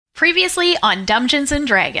Previously on Dumbgeons and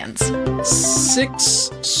Dragons. 6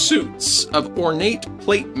 suits of ornate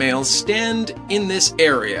plate mail stand in this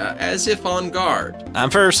area as if on guard.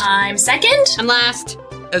 I'm first. I'm second. I'm last.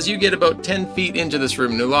 As you get about 10 feet into this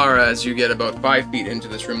room, Nulara, as you get about 5 feet into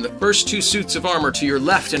this room, the first 2 suits of armor to your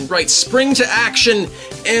left and right spring to action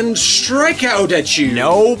and strike out at you.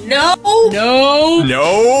 No.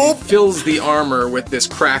 Fills the armor with this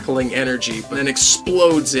crackling energy, and then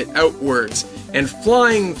explodes it outwards. And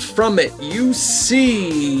flying from it, you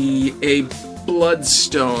see a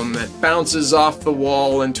bloodstone that bounces off the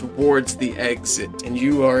wall and towards the exit. And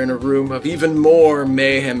you are in a room of even more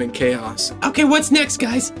mayhem and chaos. Okay, what's next,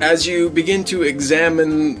 guys? As you begin to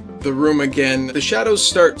examine the room again, the shadows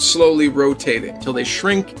start slowly rotating till they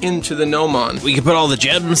shrink into the gnomon. We can put all the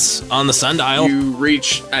gems on the sundial. You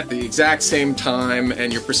reach at the exact same time,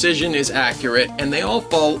 and your precision is accurate, and they all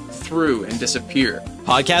fall through and disappear.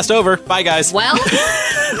 Podcast over. Bye, guys. Well,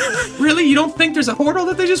 Really? You don't think there's a portal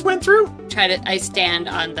that they just went through? I stand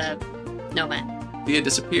on the nomad. Thia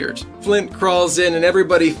disappears. Flint crawls in, and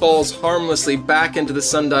everybody falls harmlessly back into the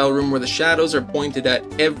sundial room where the shadows are pointed at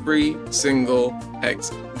every single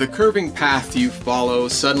exit. The curving path you follow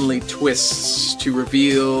suddenly twists to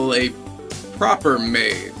reveal a proper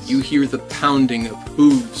maze. You hear the pounding of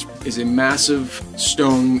hooves is a massive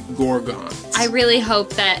stone Gorgon. I really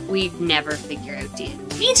hope that we never figure out D&D.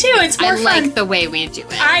 Me too. It's more I fun. like the way we do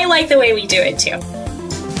it. I like the way we do it too.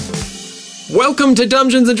 Welcome to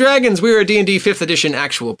Dumbgeons and Dragons. We're a D&D 5th edition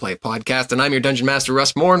actual play podcast, and I'm your Dungeon Master,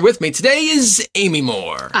 Russ Moore, and with me today is Amy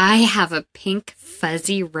Moore. I have a pink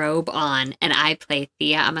fuzzy robe on, and I play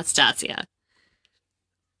Thia Anastasia.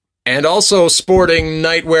 And also sporting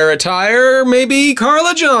nightwear attire, maybe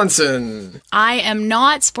Carla Johnson. I am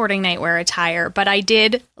not sporting nightwear attire, but I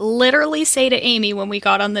did literally say to Amy when we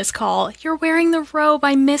got on this call, "You're wearing the robe.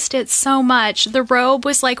 I missed it so much." The robe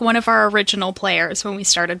was like one of our original players when we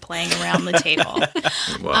started playing around the table.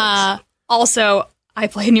 Also, I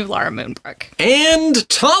play Nulara Moonbrook. And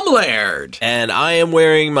Tom Laird. And I am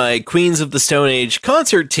wearing my Queens of the Stone Age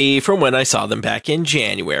concert tee from when I saw them back in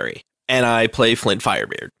January. And I play Flint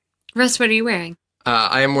Firebeard. Russ, what are you wearing?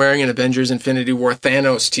 I am wearing an Avengers Infinity War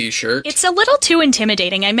Thanos t-shirt. It's a little too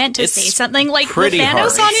intimidating. I meant to say something like the pretty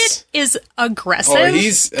Thanos harsh. on it is aggressive. Oh,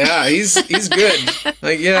 he's good.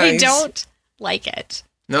 Like, yeah, I don't like it.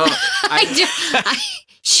 No,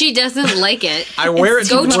 She doesn't like it. I wear it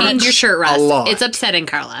Go to work change your shirt, Russ. a lot. It's upsetting,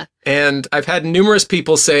 Carla. And I've had numerous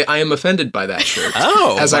people say I am offended by that shirt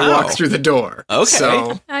as I wow. walk through the door. Okay.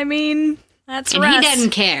 So I mean, that's And Russ. he doesn't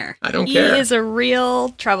care. I don't He care. is a real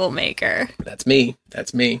troublemaker. That's me.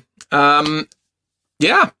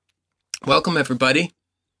 Yeah. Welcome, everybody.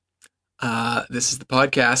 This is the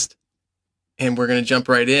podcast, and we're going to jump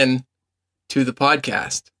right in to the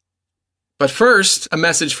podcast. But first, a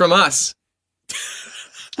message from us.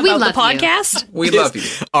 We About love the podcast. We love you.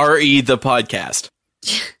 R.E. the podcast.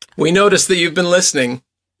 We noticed that you've been listening,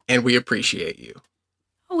 and we appreciate you.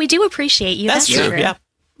 Oh, we do appreciate you. That's true. Yeah.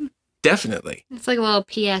 Definitely. It's like a little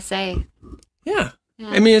PSA. Yeah. Yeah.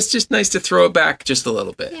 I mean, it's just nice to throw it back just a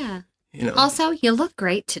little bit. Yeah. You know. Also, you look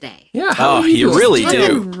great today. Yeah. How Oh, are you doing? really You do.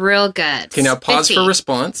 look real good. Okay, now pause for Spiffy.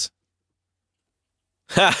 response.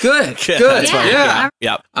 Good. That's Good. fine. Yeah.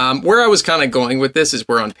 Yeah. Where I was kind of going with this is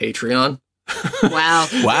we're on Patreon. Wow.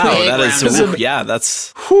 Wow. Big That is, round of applause. yeah,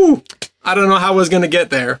 that's Whew. I don't know how I was going to get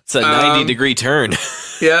there. it's a 90-degree turn.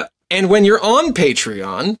 Yeah. And when you're on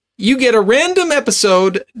Patreon, you get a random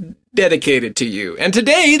episode dedicated to you. And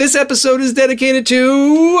today, this episode is dedicated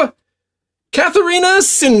to Katharina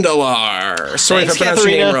Sindelar. Sorry Thanks, if I pronounced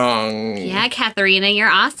your name Katharina. wrong. Yeah, Katharina, you're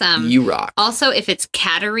awesome. You rock. Also, if it's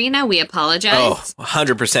Katarina, we apologize. Oh,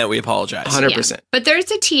 100% we apologize. 100%. But there's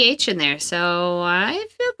a TH in there, so I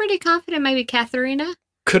feel pretty confident maybe Katharina.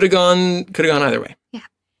 Could have gone either way.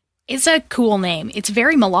 It's a cool name. It's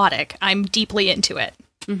very melodic. I'm deeply into it.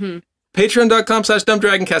 Mm-hmm.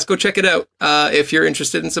 Patreon.com/dumbdragoncast. Go check it out if you're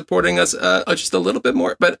interested in supporting us just a little bit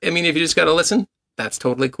more. But, I mean, if you just got to listen, that's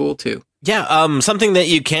totally cool, too. Yeah, something that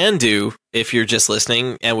you can do if you're just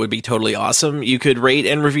listening and would be totally awesome, you could rate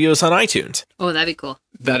and review us on iTunes. Oh, that'd be cool.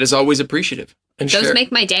 That is always appreciative. And Those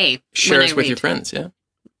make my day. share when us I with read. your friends, yeah.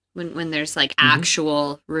 When there's like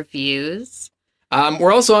actual reviews.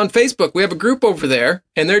 We're also on Facebook. We have a group over there,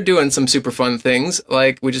 and they're doing some super fun things.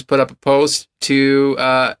 Like we just put up a post to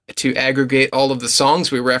aggregate all of the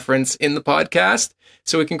songs we reference in the podcast,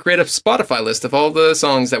 so we can create a Spotify list of all the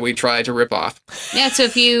songs that we try to rip off. Yeah, so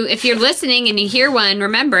if you're listening and you hear one,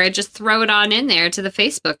 remember, just throw it on in there to the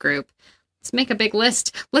Facebook group. Let's make a big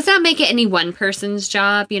list. Let's not make it any one person's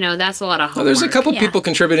job. You know, that's a lot of homework. Well, there's a couple people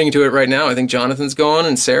contributing to it right now. I think Jonathan's going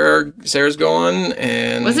and Sarah's going.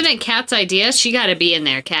 And wasn't it Kat's idea? She got to be in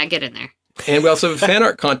there. Kat, get in there. And we also have a fan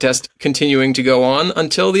art contest continuing to go on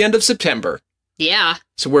until the end of September. Yeah.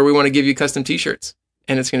 So where we want to give you custom t-shirts.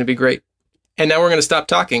 And it's going to be great. And now we're going to stop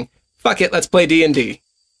talking. Fuck it, let's play D&D.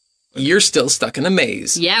 You're still stuck in a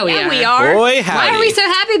maze. Yeah, we are. We are. Boy, howdy. Why are we so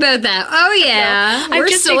happy about that? Oh, yeah. I've We're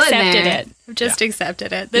just still in accepted there. it. I've just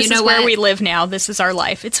accepted it. This You know is where what? we live now. This is our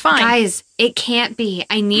life. It's fine. Guys, it can't be.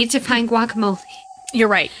 I need to find Guacamole. You're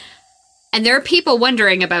right. And there are people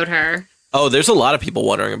wondering about her. Oh, there's a lot of people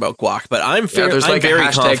wondering about guac, but I'm There's like very a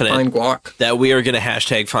hashtag confident find guac. that we are going to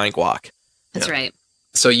hashtag find guac. That's right.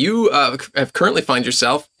 So you have currently find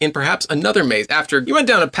yourself in perhaps another maze after you went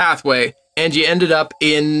down a pathway and you ended up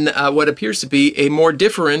in what appears to be a more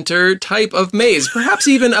differenter type of maze, perhaps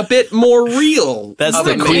even a bit more real. That's of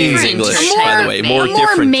the a maze. Queen's Different English, type by the of way. maze. More A more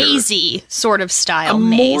different. mazy sort of style A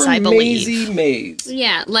maze, more I believe. mazy maze.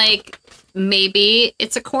 Yeah, like maybe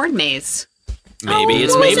it's a corn maze, Maybe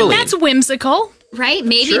it's Listen, Maybelline. that's whimsical. right?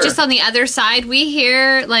 Maybe Sure. just on the other side we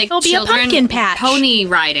hear like There'll be a children pumpkin patch. pony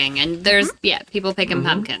riding, and there's people picking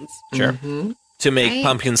pumpkins, Sure. To make Right.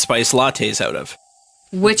 pumpkin spice lattes out of.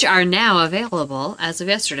 which are now available as of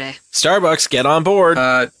yesterday. Starbucks, get on board.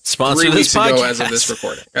 Sponsor 3 this weeks podcast. ago as of this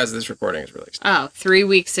recording. As this recording is released. Oh, 3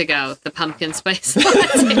 weeks ago, the pumpkin spice.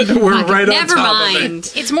 We're right on Never top of it.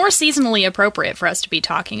 mind. It's more seasonally appropriate for us to be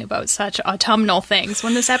talking about such autumnal things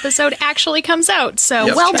when this episode actually comes out. So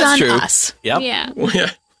Yep. well That's done, true. us. Yep. Yeah.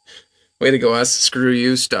 Way to go, us. Screw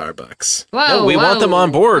you, Starbucks. Whoa, No, we want them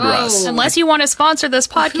on board, whoa. Russ. Unless you want to sponsor this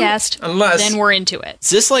podcast, Unless then we're into it.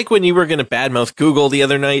 Is this like when you were going to badmouth Google the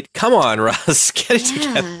other night? Come on, Russ. Get it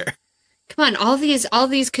together. Come on, all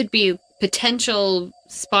these could be potential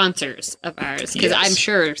sponsors of ours, because Yes. I'm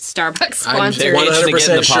sure Starbucks I'm sponsors They're itching to get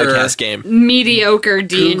in the 100% sure. podcast game. mediocre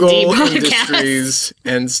D&D Google podcasts. Industries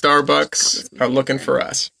and Starbucks are looking for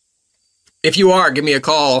us. If you are, give me a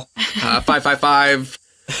call. 555.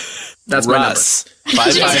 That's my number. Russ. Just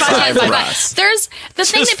 555 555. Russ. There's the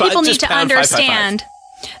thing Just that people fi- need just to pound 555. understand.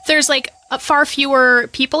 There's like far fewer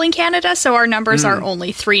people in Canada, so our numbers are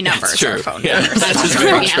only 3 numbers. true. Our phone Yeah, numbers. that is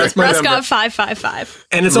very Yeah. true. That's my Russ number. got 555.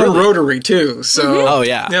 And it's on Rotary, too. So, Oh,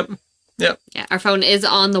 yeah. Yep. Yeah, our phone is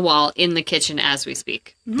on the wall in the kitchen as we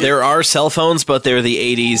speak. There are cell phones, but they're the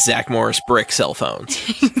 80s Zach Morris brick cell phones.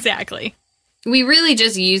 Exactly. We really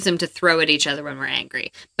just use them to throw at each other when we're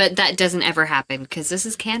angry. But that doesn't ever happen, because this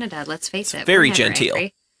is Canada, let's face it. very We're never genteel.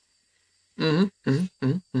 angry.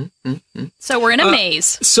 So we're in a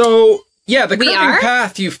maze. So, yeah, the We curving are?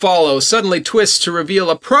 path you follow suddenly twists to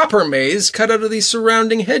reveal a proper maze cut out of the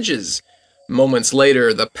surrounding hedges. Moments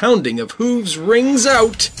later, the pounding of hooves rings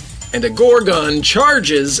out, and a Gorgon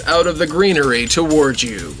charges out of the greenery towards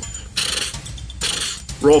you.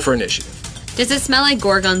 Roll for initiative. Does it smell like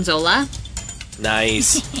Gorgonzola?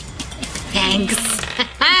 Nice. Thanks.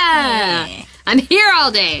 I'm here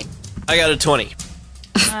all day. I got a 20.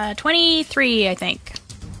 23, I think.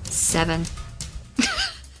 7.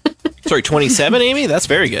 Sorry, 27, Amy? That's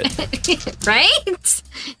very good. Right?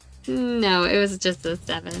 No, it was just a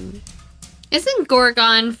 7. Isn't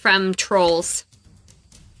Gorgon from Trolls?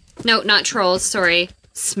 No, not Trolls, sorry.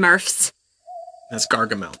 Smurfs. That's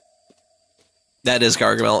Gargamel. That is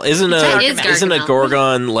Gargamel. Isn't That is isn't a Gargamel.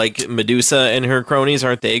 Gorgon like Medusa and her cronies?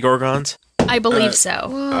 Aren't they Gorgons? I believe so.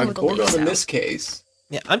 I believe Gorgon so. in this case.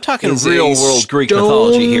 Yeah, I'm talking Is a real world Greek stone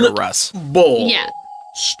mythology here, Russ. Bull. Yeah.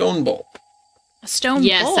 Stone bull. A stone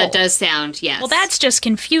Yes, bull. that does sound, yes. Well, that's just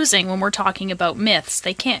confusing when we're talking about myths.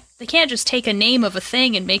 They can't just take a name of a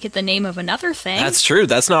thing and make it the name of another thing. That's true.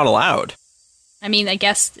 That's not allowed. I mean, I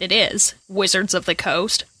guess it is. Wizards of the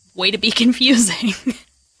Coast. Way to be confusing.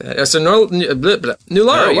 So, Nulara,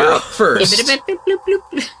 Oh, you're wow. up first.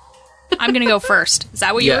 I'm going to go first. Is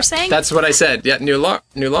that what you were saying? That's what I said. Yeah,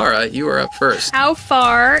 Nulara, you are up first. How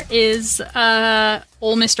far is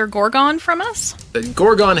old Mr. Gorgon from us? The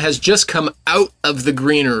Gorgon has just come out of the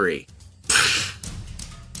greenery,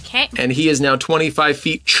 Okay. and he is now 25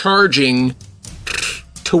 feet charging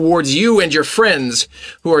towards you and your friends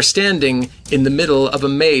who are standing in the middle of a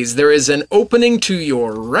maze. There is an opening to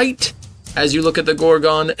your right as you look at the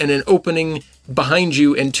Gorgon, and an opening behind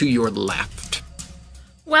you and to your left.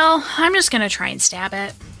 Well, I'm just going to try and stab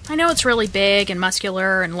it. I know it's really big and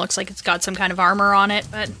muscular and looks like it's got some kind of armor on it,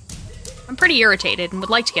 but I'm pretty irritated and would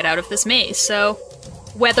like to get out of this maze, so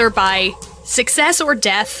whether by success or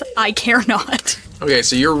death, I care not. Okay,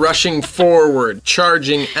 so you're rushing forward,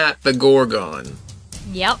 charging at the Gorgon.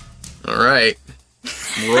 Yep. All right.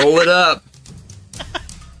 Roll it up.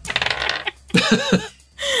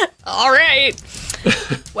 All right.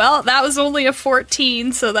 Well, that was only a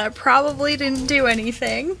 14, so that probably didn't do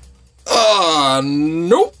anything.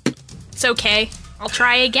 Nope. It's okay. I'll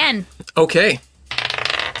try again. Okay.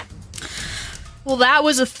 Well, that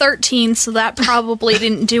was a 13, so that probably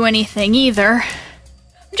didn't do anything either.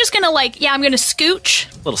 I'm just gonna, I'm gonna scooch.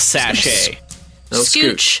 Little sachet.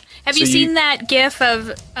 Scooch. Have you So seen that gif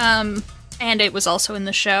of, and it was also in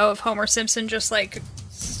the show, of Homer Simpson just,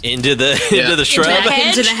 Into the shrub. Back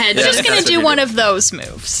into the hedge. Yeah. just gonna That's what do you one do. of those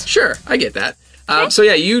moves. Sure, I get that. So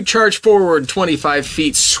yeah, you charge forward 25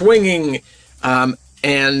 feet, swinging,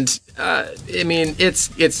 and I mean,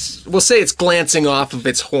 we'll say it's glancing off of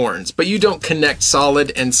its horns, but you don't connect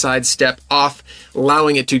solid and sidestep off,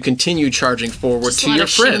 allowing it to continue charging forward Just to a lot your of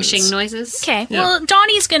friends. shing noises. Okay, Yeah. well,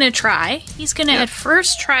 Donnie's gonna try. He's gonna at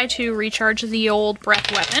first try to recharge the old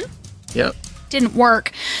breath weapon. Yep. Didn't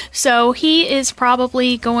work. So he is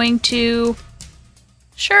probably going to...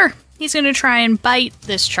 Sure, he's going to try and bite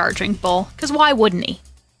this charging bull. Because why wouldn't he?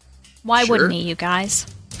 Why Sure. wouldn't he, you guys?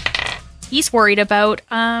 He's worried about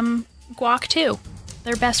Guac, too.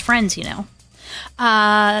 They're best friends, you know.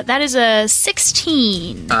 That is a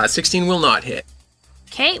 16. 16 will not hit.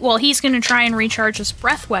 Okay, well, he's going to try and recharge his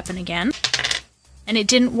breath weapon again. And it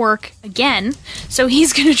didn't work again. So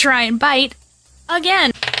he's going to try and bite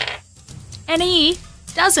again. And he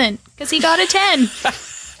doesn't, because he got a 10.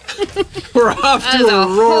 We're off to That was a a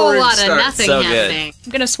whole roaring lot start. of nothing So good. happening.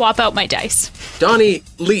 I'm going to swap out my dice. Donnie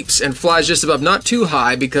leaps and flies just above, not too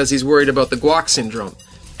high because he's worried about the guac syndrome,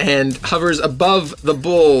 and hovers above the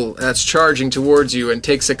bull that's charging towards you and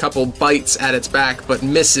takes a couple bites at its back but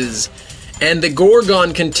misses. And the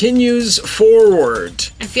Gorgon continues forward.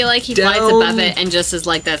 I feel like he flies Down. above it and just is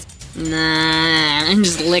like this, nah, and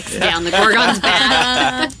just licks down the Gorgon's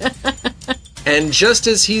back. And just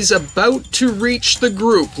as he's about to reach the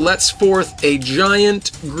group, lets forth a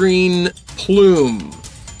giant green plume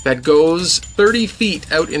that goes 30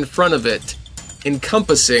 feet out in front of it,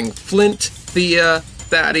 encompassing Flint, Thia,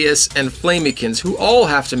 Thaddeus, and Flamikins, who all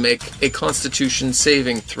have to make a Constitution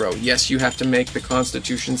saving throw. Yes, you have to make the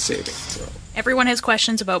Constitution saving throw. Everyone has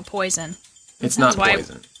questions about poison. It's not Why?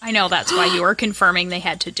 poison. I know, that's why you were confirming they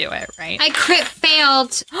had to do it, right? I crit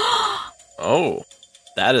failed. Oh,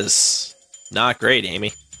 that is not great,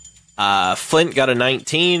 Amy. Flint got a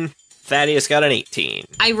 19. Thaddeus got an 18.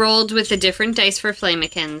 I rolled with a different dice for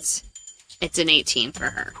Flamikins. It's an 18 for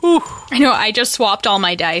her. I know, I just swapped all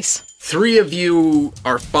my dice. 3 of you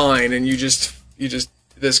are fine, and you just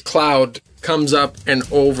this cloud comes up and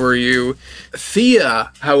over you.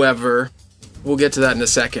 Thea, however, we'll get to that in a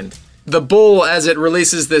second. The bull, as it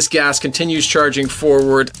releases this gas, continues charging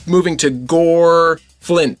forward, moving to gore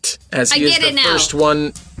Flint, as he I is get the it now. first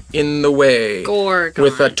one in the way. Gorgon.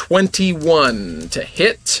 With a 21 to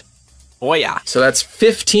hit. Oh, yeah. So that's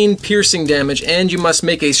 15 piercing damage, and you must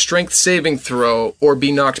make a strength saving throw or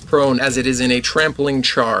be knocked prone, as it is in a trampling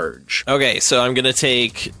charge. Okay, so I'm going to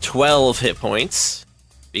take 12 hit points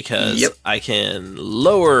because Yep. I can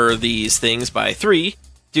lower these things by 3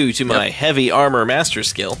 due to my heavy armor master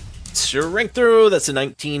skill. Strength throw, that's a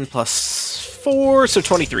 19 plus 4, so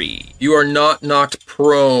 23. You are not knocked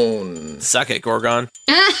prone. Suck it, Gorgon.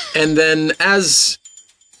 And then as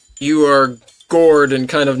you are gored and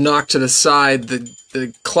kind of knocked to the side,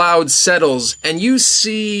 the cloud settles, and you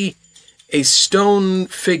see a stone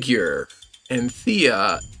figure, and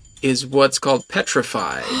Thea is what's called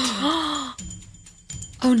petrified.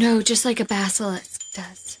 Oh no, just like a basilisk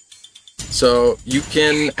does. So you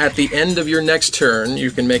can, at the end of your next turn,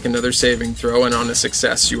 you can make another saving throw, and on a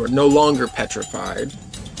success, you are no longer petrified.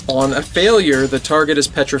 On a failure, the target is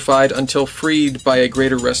petrified until freed by a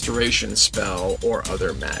greater restoration spell or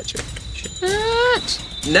other magic.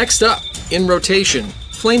 Next up, in rotation,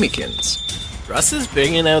 Flamikins. Russ is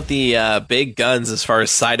bringing out the big guns as far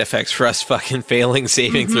as side effects for us fucking failing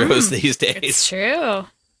saving throws these days. It's true.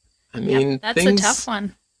 I mean, That's things, a tough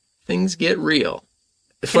one. Things get real.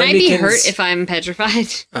 Can I be Flamikins- hurt if I'm petrified?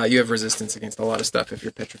 You have resistance against a lot of stuff if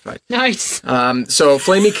you're petrified. Nice. So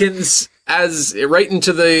Flamikins, as right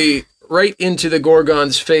into the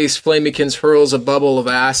Gorgon's face, Flamikins hurls a bubble of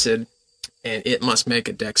acid, and it must make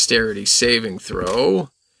a dexterity saving throw,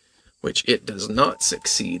 which it does not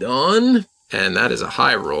succeed on. And that is a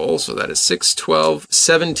high roll, so that is 6, 12,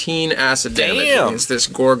 17 acid damage Damn. against this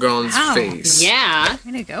Gorgon's Wow. face. Yeah. I'm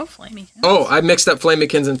gonna go, Flamey. Oh, I mixed up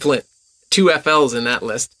Flamikins and Flint. 2 FLs in that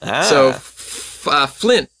list. Ah. So,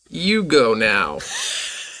 Flint, you go now.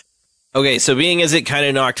 Okay, so being as it kind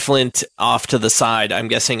of knocked Flint off to the side, I'm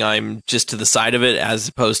guessing I'm just to the side of it as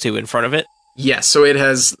opposed to in front of it? Yes, so it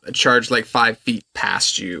has charged like 5 feet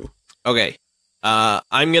past you. Okay.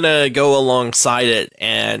 I'm gonna go alongside it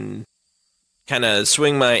and kind of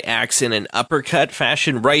swing my axe in an uppercut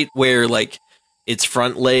fashion, right where like its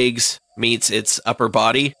front legs meets its upper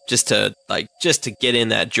body, just to get in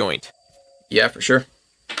that joint. Yeah, for sure.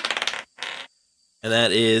 And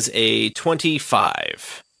that is a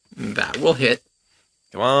 25. That will hit.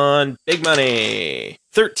 Come on, big money.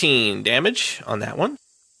 13 damage on that one.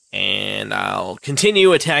 And I'll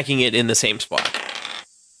continue attacking it in the same spot.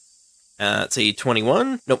 It's a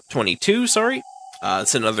 21. Nope, 22, sorry.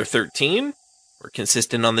 It's another 13. We're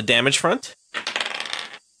consistent on the damage front.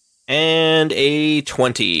 And a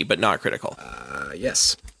 20, but not critical.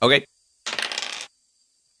 Yes. Okay.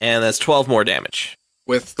 And that's 12 more damage.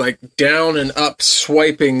 With like down and up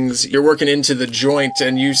swipings, you're working into the joint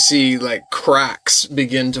and you see like cracks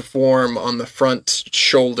begin to form on the front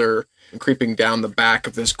shoulder, creeping down the back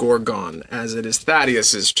of this Gorgon as it is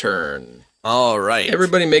Thaddeus's turn. All right.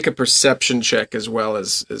 Everybody make a perception check as well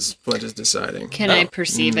as Flint is deciding. Can I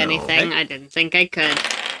perceive anything? I didn't think I could.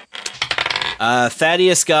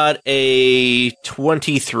 Thaddeus got a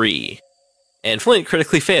 23. And Flint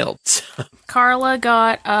critically failed. Carla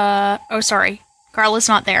got, Carla's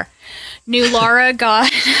not there. Nulara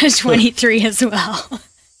got a 23 as well.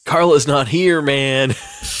 Carla's not here, man.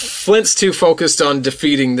 Flint's too focused on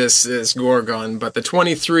defeating this Gorgon, but the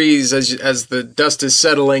 23s, as the dust is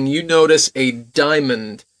settling, you notice a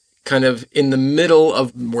diamond kind of in the middle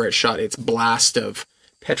of where it shot its blast of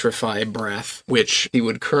petrify breath, which he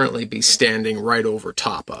would currently be standing right over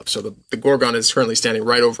top of. So the Gorgon is currently standing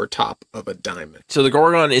right over top of a diamond. So the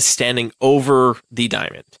Gorgon is standing over the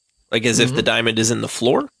diamond, like as if the diamond is in the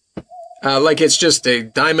floor? Like it's just a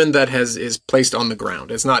diamond that is placed on the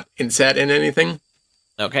ground. It's not inset in anything.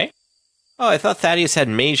 Okay. Oh, I thought Thaddeus had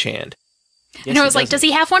Mage Hand. Yes, And I was like, does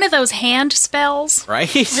he have one of those hand spells?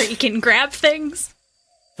 Right? Where he can grab things?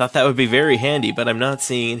 Thought that would be very handy, but I'm not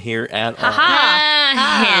seeing it here at all.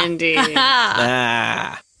 Handy.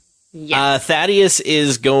 Yes. Thaddeus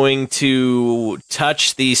is going to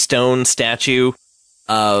touch the stone statue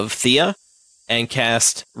of Thia and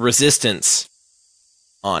cast Resistance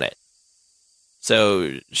on it.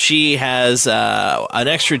 So she has an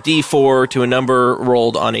extra D4 to a number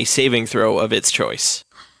rolled on a saving throw of its choice.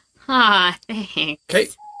 Thanks. Okay.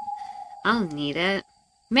 I'll need it.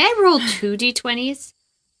 May I roll 2 D20s?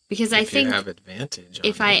 Because I think you have advantage.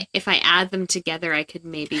 if I add them together, I could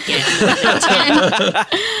maybe get more than 10.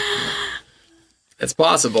 It's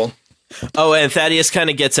possible. Oh, and Thaddeus kind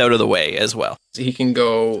of gets out of the way as well. He can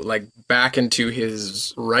go like back into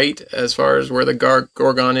his right as far as where the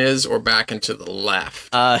Gorgon is, or back into the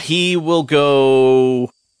left. He will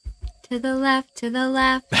go To the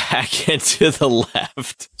left. back into the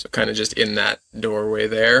left. So kind of just in that doorway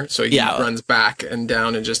there. So he runs back and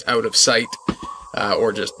down and just out of sight,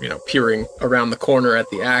 or just, peering around the corner at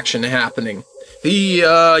the action happening.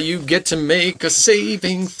 You get to make a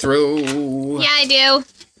saving throw. Yeah, I do.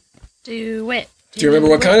 Do it. Do you remember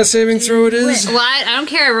what kind of saving throw it is? What? I don't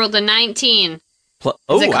care. I rolled a 19. Is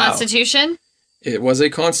it Constitution? It was a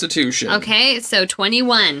Constitution. Okay, so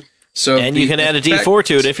 21. So and you can add a D4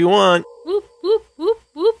 to it if you want. Whoop, whoop, whoop,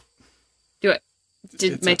 whoop. Do it.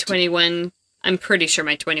 Did my 21... I'm pretty sure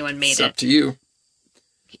my 21 made It's it. up to you.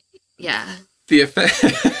 Yeah. The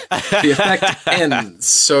effect ends.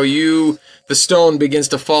 So the stone begins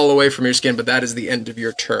to fall away from your skin, but that is the end of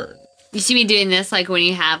your turn. You see me doing this like when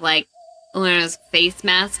you have like one of those face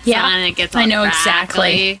masks Yeah, on and it gets all I know crackly.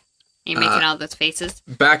 exactly. You're making all those faces.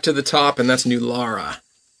 Back to the top, and that's Nulara.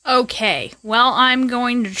 Okay, well, I'm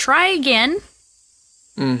going to try again.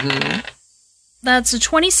 Mm-hmm. That's a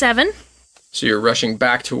 27. So you're rushing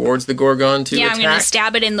back towards the Gorgon to attack? I'm going to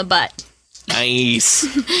stab it in the butt. Nice.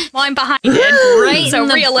 Well, I'm behind it. Right So in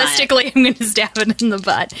the realistically, I'm going to stab it in the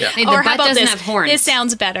butt. Yeah. Hey, the Or butt how about doesn't this? have horns. This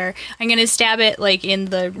sounds better. I'm going to stab it like in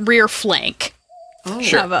the rear flank. Oh.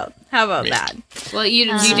 Sure. How about that? Well, you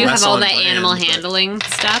do have less all on that brand, animal but- handling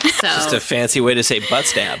stuff, Just so... a fancy way to say butt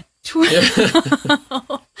stab.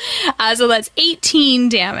 So that's 18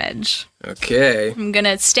 damage. Okay. I'm going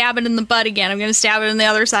to stab it in the butt again. I'm going to stab it in the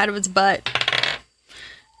other side of its butt.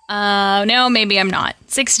 No, maybe I'm not.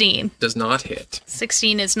 16. Does not hit.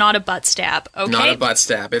 16 is not a butt stab. Okay. Not a butt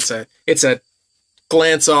stab. It's a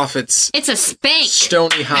glance off its It's a spank.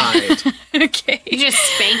 stony hide. Okay. You just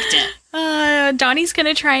spanked it. Donnie's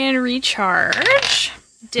gonna try and recharge.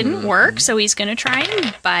 Didn't work, so he's gonna try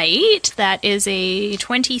and bite. That is a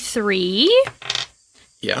 23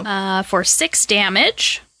 Yeah. for 6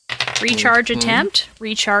 damage. Recharge attempt.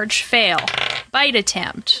 Recharge fail. Bite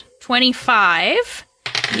attempt. 25.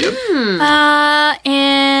 Yep.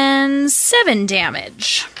 And 7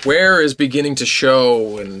 damage. Wear is beginning to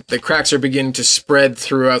show, and the cracks are beginning to spread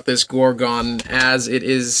throughout this Gorgon as it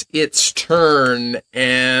is its turn,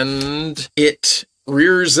 and it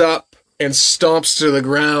rears up and stomps to the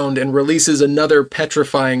ground and releases another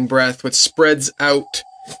petrifying breath, which spreads out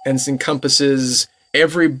and encompasses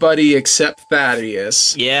everybody except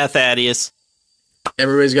Thaddeus. Yeah, Thaddeus.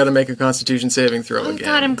 Everybody's got to make a Constitution saving throw Oh again.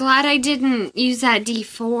 god, I'm glad I didn't use that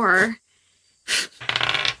D4.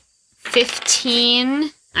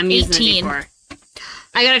 15. I'm using the 18. D4.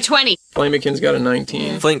 I got a 20. Flameykin's got a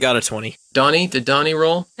 19. Flint got a 20. Donnie, did Donnie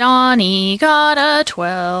roll? Donnie got a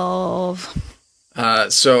 12.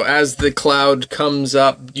 So as the cloud comes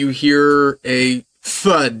up, you hear a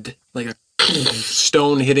thud, like a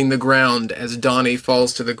stone hitting the ground as Donnie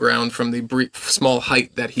falls to the ground from the brief, small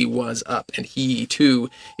height that he was up, and he too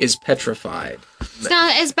is petrified. It's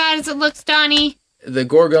not as bad as it looks, Donnie. The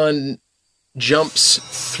Gorgon jumps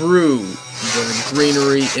through the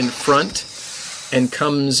greenery in front and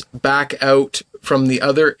comes back out from the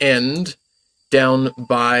other end down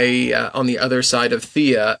by on the other side of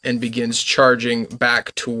Thia and begins charging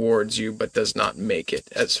back towards you, but does not make it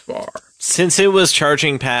as far. Since it was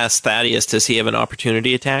charging past Thaddeus, does he have an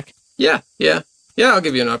opportunity attack? Yeah, I'll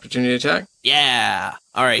give you an opportunity attack. Yeah.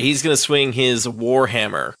 All right, he's going to swing his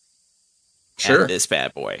Warhammer Sure. at this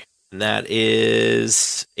bad boy. And that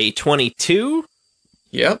is a 22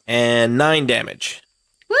 Yep. and 9 damage.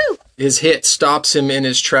 Woo! His hit stops him in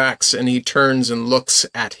his tracks, and he turns and looks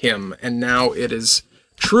at him, and now it is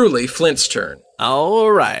truly Flint's turn.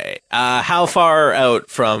 All right. How far out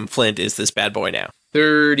from Flint is this bad boy now?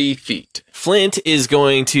 30 feet. Flint is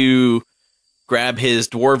going to grab his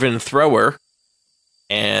dwarven thrower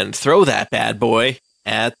and throw that bad boy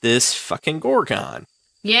at this fucking Gorgon.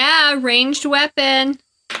 Yeah, ranged weapon.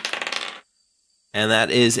 And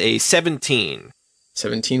that is a 17.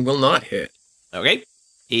 17 will not hit. Okay.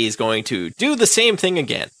 He's going to do the same thing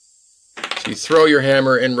again. So you throw your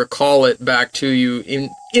hammer and recall it back to you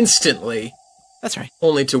instantly, That's right.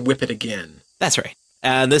 only to whip it again. That's right.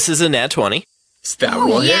 And this is a nat 20. So that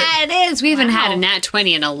will hit. Yeah, it is. We haven't had a nat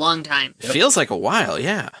 20 in a long time. Yep. Feels like a while,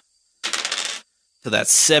 yeah. So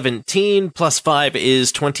that's 17 plus 5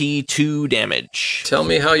 is 22 damage. Tell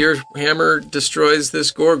me how your hammer destroys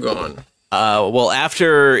this Gorgon. Well,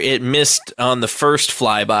 after it missed on the first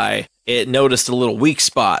flyby, it noticed a little weak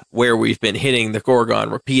spot where we've been hitting the Gorgon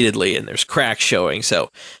repeatedly, and there's cracks showing. So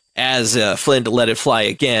as Flint let it fly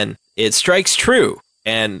again, it strikes true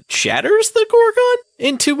and shatters the Gorgon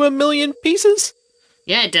into 1,000,000 pieces.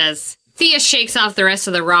 Yeah, it does. Thea shakes off the rest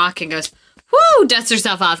of the rock and goes, woo, dusts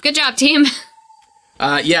herself off. Good job, team.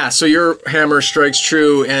 Yeah, so your hammer strikes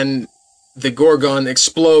true, and the Gorgon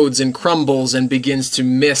explodes and crumbles and begins to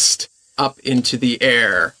mist up into the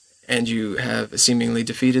air, and you have seemingly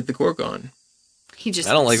defeated the Gorgon. He just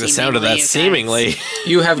I don't like the sound of that seemingly.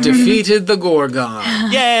 You have defeated the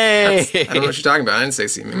Gorgon. Yay! I don't know what you're talking about. I didn't say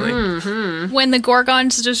seemingly. When the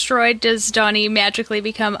Gorgon's destroyed, does Donnie magically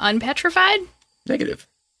become unpetrified? Negative.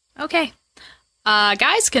 Okay.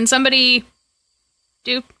 Guys, can somebody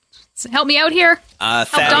help me out here? Help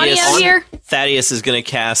Donnie out here? Thaddeus is going to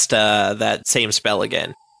cast that same spell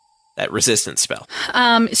again. That resistance spell.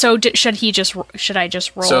 So should I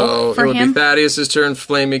just roll So for it will him? be Thaddeus' turn.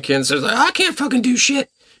 Flameykin says, I can't fucking do shit.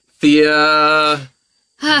 Thea,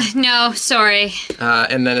 No, sorry.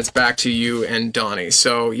 and then it's back to you and Donnie.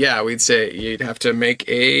 So yeah, we'd say you'd have to make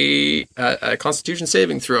a Constitution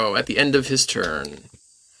saving throw at the end of his turn.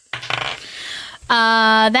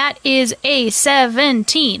 That is a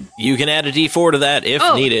 17. You can add a d4 to that if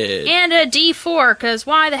needed. And a D4, because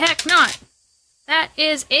why the heck not? That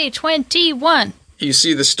is a 21. You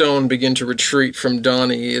see the stone begin to retreat from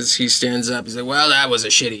Donnie as he stands up. He's like, well, that was a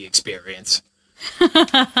shitty experience.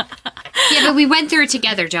 Yeah, but we went through it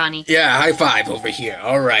together, Johnny. Yeah, high five over here.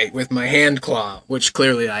 All right, with my hand claw, which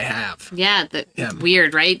clearly I have. Yeah, Yeah.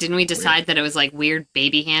 weird, right? Didn't we decide that it was like weird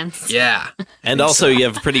baby hands? Yeah. And also, you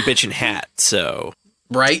have a pretty bitchin' hat, so...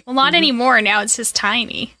 Right? Well, not anymore. Now it's just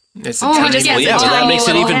tiny. It's a Oh, tiny just Well, Yes, yeah, it's but that a makes it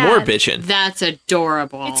little even hat. more bitchin'. That's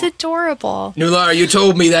adorable. It's adorable. Nulara, you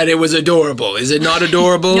told me that it was adorable. Is it not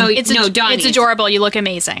adorable? No, It's Donnie. It's adorable. You look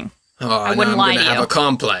amazing. Oh, I wouldn't lie I'm to gonna have you. a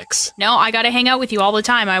complex. No, I gotta hang out with you all the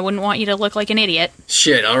time. I wouldn't want you to look like an idiot.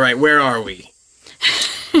 Shit, all right, where are we?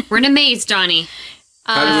 We're in a maze, Donnie.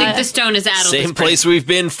 I think the stone is addled. Same place we've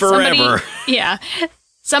been forever.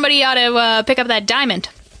 Somebody ought to pick up that diamond.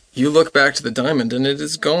 You look back to the diamond and it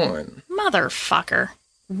is gone. Motherfucker.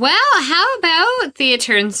 Well, how about Thea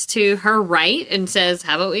turns to her right and says,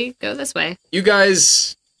 how about we go this way? You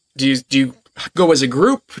guys, do you go as a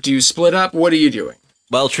group? Do you split up? What are you doing?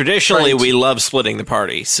 Well, traditionally, Trying to- we love splitting the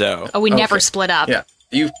party, so... Oh, we never Okay. split up. Yeah,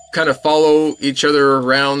 you kind of follow each other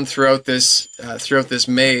around throughout this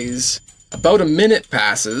maze. About a minute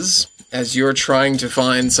passes as you're trying to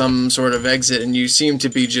find some sort of exit, and you seem to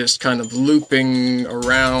be just kind of looping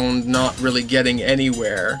around, not really getting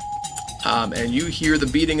anywhere. And you hear the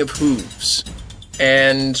beating of hooves.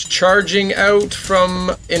 And charging out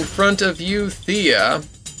from in front of you, Thea,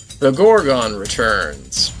 the Gorgon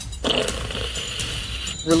returns,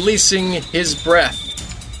 releasing his breath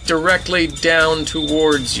directly down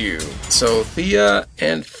towards you. So Thea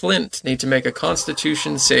and Flint need to make a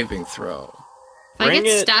Constitution saving throw. If I Bring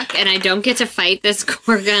get it. stuck and I don't get to fight this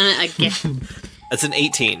Gorgon again. That's an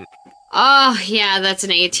 18. Oh, yeah, that's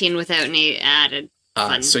an 18 without any added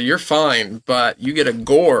fun. So you're fine, but you get a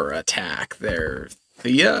gore attack there,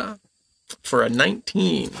 Thea, for a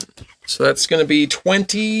 19. So that's going to be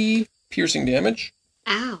 20 piercing damage.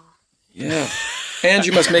 Ow. Yeah. And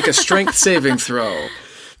you must make a strength saving throw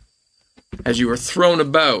as you are thrown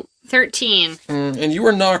about. 13. And you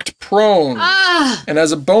are knocked prone. Ah! And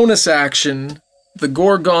as a bonus action, the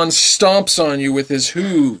Gorgon stomps on you with his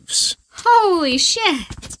hooves Holy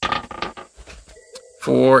shit.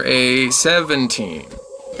 for a 17.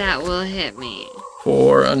 That will hit me.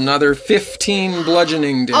 For another 15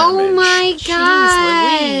 bludgeoning damage. Oh my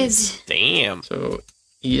god. Louise. Damn. So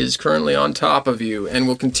he is currently on top of you and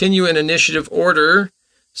will continue in initiative order.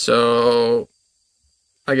 So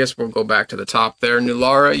I guess we'll go back to the top there.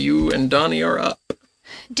 Nulara, you and Donnie are up.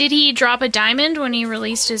 Did he drop a diamond when he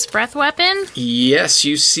released his breath weapon? Yes,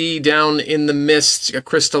 you see down in the mist a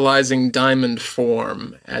crystallizing diamond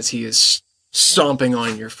form as he is stomping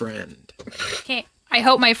on your friend. Okay. I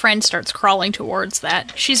hope my friend starts crawling towards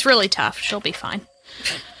that. She's really tough. She'll be fine.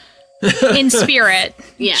 In spirit.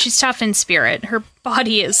 Yeah. She's tough in spirit. Her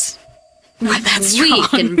body is not that Weak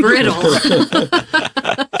strong. and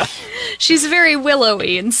brittle. She's very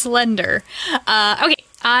willowy and slender. Okay.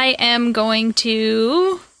 I am going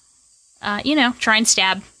to, try and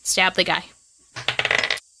stab the guy.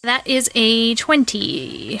 That is a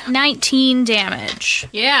 20. 19 damage.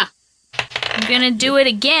 Yeah. I'm gonna do it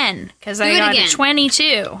again, because I Do it got again. a 22.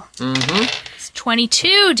 Mm-hmm. It's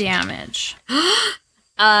 22 damage.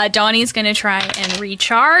 Donnie's gonna try and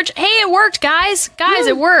recharge. Hey, it worked, guys! Guys,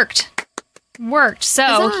 it worked. Worked. So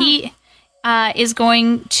Huzzah. he is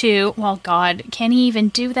going to... Well, God, can he even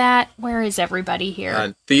do that? Where is everybody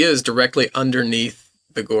here? Thea is directly underneath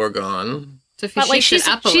the Gorgon. So if you But like shift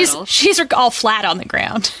it up a little. she's all flat on the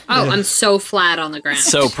ground. Oh, I'm so flat on the ground.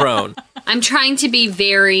 So prone. I'm trying to be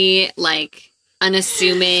very,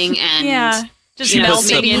 unassuming and... just She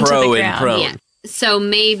puts melting the into pro the in ground. prone. Yeah. So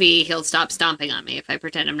maybe he'll stop stomping on me if I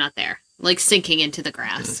pretend I'm not there. Like sinking into the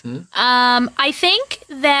grass. I think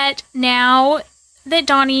that now that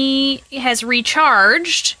Donnie has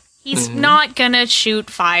recharged, he's not gonna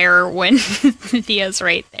shoot fire when Thea's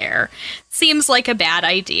right there. Seems like a bad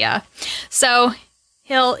idea. So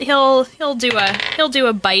he'll do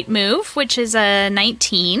a bite move, which is a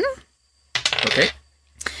 19 Okay.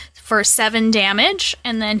 for 7 damage,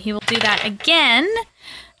 and then he will do that again.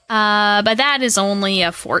 But that is only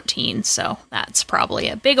a 14, so that's probably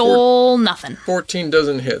a big ol' nothing. 14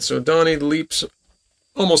 doesn't hit, so Donnie leaps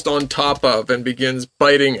almost on top of and begins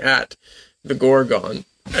biting at the Gorgon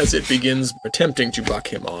as it begins attempting to buck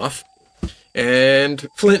him off. And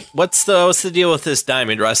Flint, What's the deal with this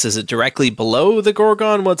diamond, Russ? Is it directly below the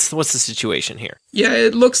Gorgon? What's the situation here? yeah,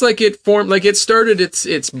 it looks like it formed, like it started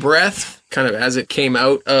its breath kind of as it came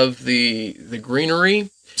out of the greenery.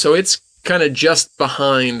 So it's kind of just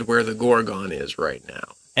behind where the Gorgon is right now.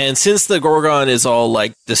 And since the Gorgon is all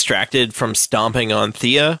distracted from stomping on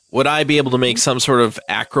Thea, would I be able to make some sort of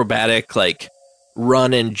acrobatic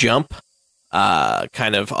run and jump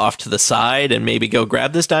kind of off to the side and maybe go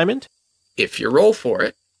grab this diamond? If you roll for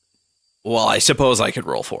it. Well, I suppose I could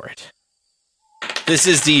roll for it. This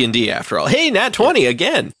is D&D after all. Hey, nat 20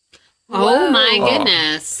 again. Oh my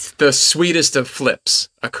goodness. The sweetest of flips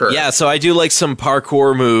occur. Yeah, so I do some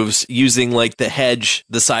parkour moves using the hedge,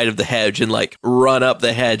 the side of the hedge, and run up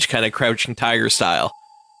the hedge kind of crouching tiger style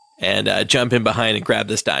and jump in behind and grab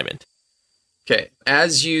this diamond. Okay.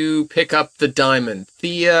 As you pick up the diamond,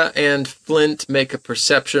 Thea and Flint make a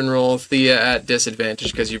perception roll. Thea at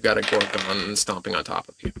disadvantage because you've got a Gorgon stomping on top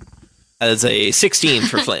of you. That is a 16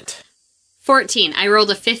 for Flint. 14. I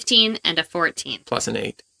rolled a 15 and a 14. Plus an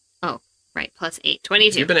 8. Oh, right. Plus 8.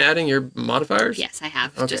 22. You've been adding your modifiers? Yes, I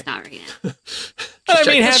have. Okay. Just not right now. I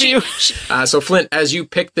mean, check. have you? So Flint, as you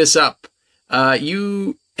pick this up,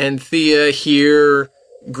 you and Thea hear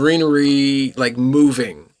greenery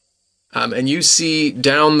moving. And you see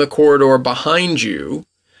down the corridor behind you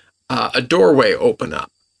a doorway open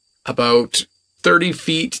up about 30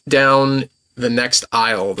 feet down the next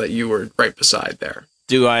aisle that you were right beside there.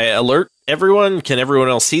 Do I alert everyone? Can everyone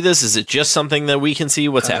else see this? Is it just something that we can see?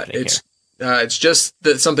 What's happening here? It's just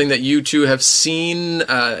something that you two have seen.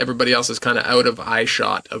 Everybody else is kind of out of eye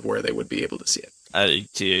shot of where they would be able to see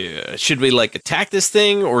it. Should we like attack this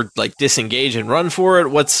thing or like disengage and run for it?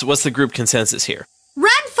 What's the group consensus here? Run,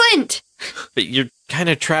 Flint! But you're kind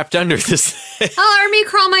of trapped under this thing. I'll army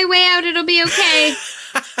crawl my way out. It'll be okay.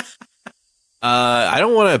 I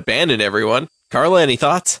don't want to abandon everyone. Carla, any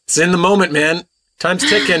thoughts? It's in the moment, man. Time's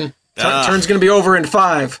ticking. Turn's going to be over in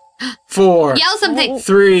 5, 4, Yell something.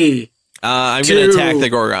 3. I'm going to attack the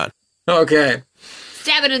Gorgon. Okay.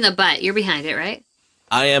 Stab it in the butt. You're behind it, right?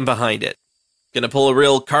 I am behind it. Gonna pull a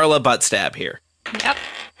real Carla butt stab here. Yep.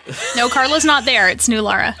 No, Carla's not there. It's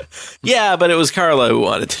Nulara. Yeah, but it was Carla who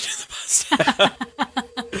wanted to do the butt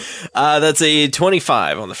stab. That's a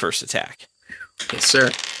 25 on the first attack. Yes,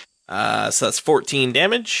 sir. So that's 14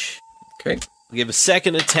 damage. Okay. We'll give a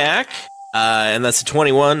second attack, and that's a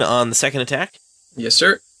 21 on the second attack. Yes,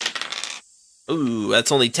 sir. Ooh,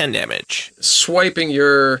 that's only 10 damage. Swiping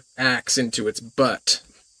your axe into its butt.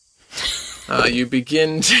 You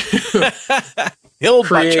begin to The old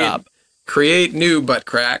butt chop. create new butt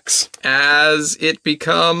cracks as it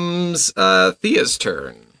becomes Thia's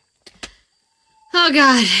turn. Oh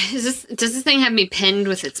God, does this thing have me pinned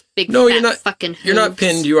with its big No, fat you're not. fucking hooves? You're not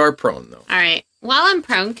pinned. You are prone, though. All right. While I'm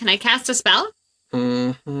prone, can I cast a spell?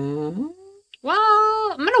 Mm-hmm.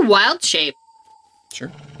 Well, I'm gonna wild shape.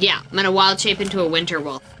 Sure. Yeah, I'm gonna wild shape into a winter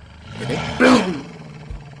wolf. Okay.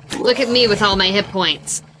 Look at me with all my hit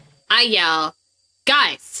points. I yell,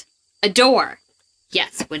 guys, a door.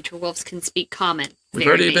 Yes, winter wolves can speak common. We've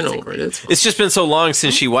Very already been basically. over it. It's fine. It's just been so long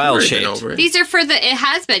since she wild We've already been shaped. over it. These are for the, it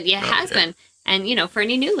has been, yeah, it Oh, has okay. been. And, you know, for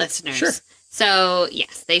any new listeners. Sure. So,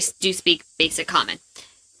 yes, they do speak basic common.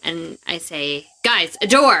 And I say, guys, a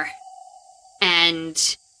door.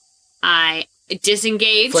 And I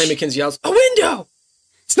disengage. Flamikins yells, "A window!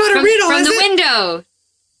 It's not from, a riddle, from is the it? window.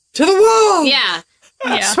 To the wall! Yeah.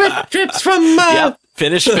 Yeah. Sweat drips from Yep.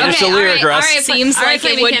 Finish Okay, the all lyric, right, Russ. all right. Seems All right,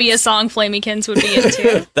 like it would be a Flamikins. song Flamikins would be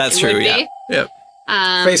into. That's It true, would yeah. be. Yep.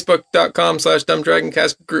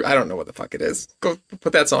 Facebook.com/dumbdragoncast group. I don't know what the fuck it is. Go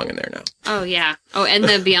put that song in there now. Oh, yeah. Oh, and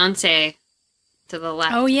the Beyonce to the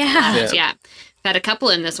left. Oh, yeah. Yeah. Yeah. Got a couple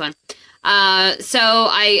in this one. So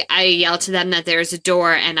I yell to them that there's a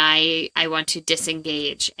door and I want to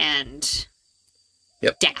disengage and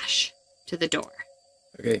dash to the door.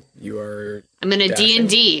 Okay, you are... I'm going to Dashing?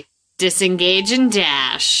 D&D. Disengage and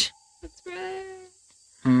dash. That's right.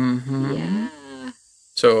 Mm-hmm. Yeah.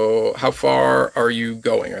 So, how far are you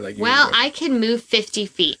going? Or like, you Well, I can move 50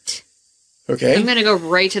 feet. Okay. I'm going to go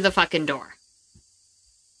right to the fucking door.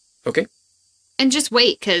 Okay. And just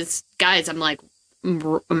wait, because, guys, I'm like,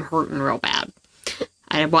 I'm hurting real bad.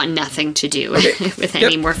 I want nothing to do with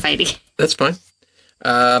any more fighting. That's fine.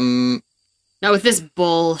 Not with this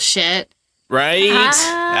bullshit. Right?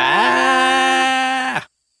 Ah!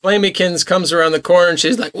 Flamikins comes around the corner and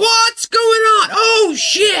she's like, "What's going on? Oh,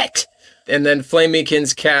 shit!" And then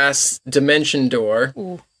Flamikins casts Dimension Door.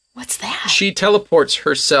 Ooh, what's that? She teleports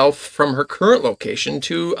herself from her current location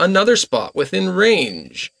to another spot within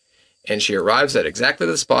range. And she arrives at exactly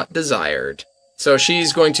the spot desired. So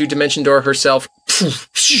she's going to Dimension Door herself.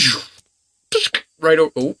 Right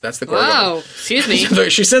over. Oh, that's the Gorgon. Whoa, excuse me.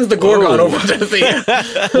 She sends the Gorgon Whoa. over to Thea.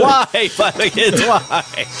 Why, Flamikins? Why?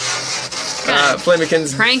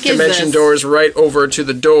 Flamikins Prank is Dimension this? Doors right over to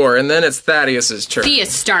the door, and then it's Thaddeus's turn. Thea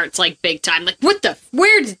starts like big time. Like, what the?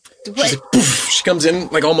 Where did? What? She comes in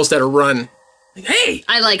like almost at a run. Like, hey!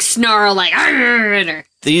 I like snarl like. "Arr!" at her.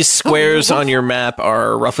 These squares on your map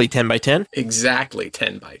are roughly 10 by 10. Exactly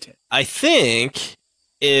 10 by 10. I think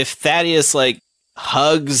if Thaddeus like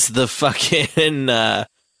hugs the fucking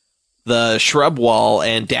the shrub wall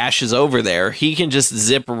and dashes over there, he can just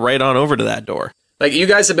zip right on over to that door. Like, you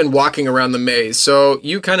guys have been walking around the maze, so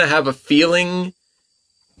you kind of have a feeling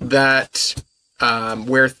that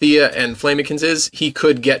where Thea and Flamikins is, he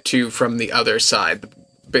could get to from the other side,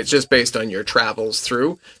 but just based on your travels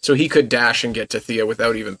through. So he could dash and get to Thea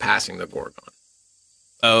without even passing the Gorgon.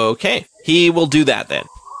 Okay, he will do that then.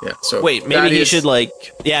 Yeah. So Wait, maybe he Thaddeus- should like.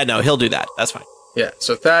 Yeah, no, he'll do that. That's fine. Yeah.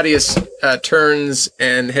 So Thaddeus turns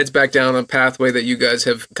and heads back down a pathway that you guys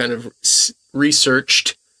have kind of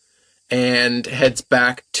researched, and heads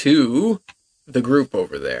back to the group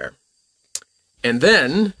over there. And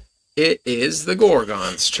then it is the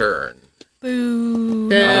Gorgon's turn. Boo.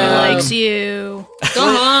 Nobody likes you.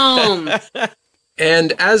 Go home.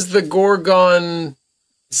 And as the Gorgon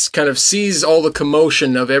kind of sees all the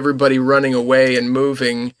commotion of everybody running away and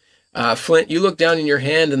moving, Flint, you look down in your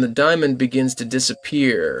hand and the diamond begins to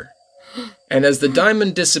disappear. And as the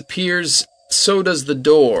diamond disappears, so does the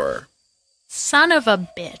door. Son of a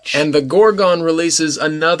bitch. And the Gorgon releases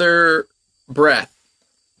another breath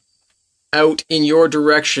out in your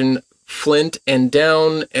direction, Flint, and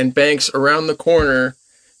down and banks around the corner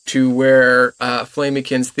to where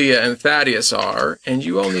Flamekins, Thea, and Thaddeus are, and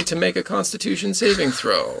you all need to make a Constitution saving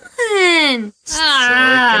throw. Can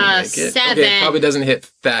make it. 7. Okay, it probably doesn't hit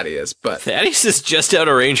Thaddeus, but... Thaddeus is just out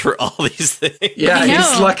of range for all these things. Yeah, I know,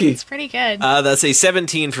 he's lucky. It's pretty good. That's a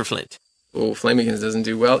 17 for Flint. Oh, Flamekins doesn't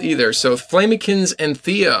do well either. So Flamekins and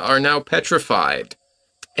Thea are now petrified.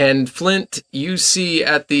 And Flint, you see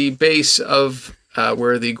at the base of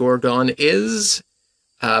where the Gorgon is,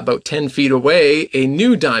 about 10 feet away, a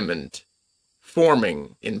new diamond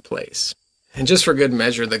forming in place. And just for good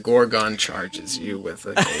measure, the Gorgon charges you with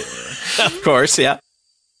a gator. Of course, yeah.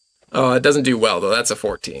 Oh, it doesn't do well, though. That's a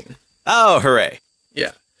 14. Oh, hooray.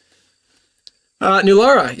 Yeah.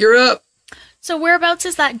 Nulara, you're up. So whereabouts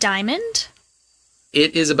is that diamond?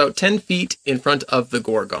 It is about 10 feet in front of the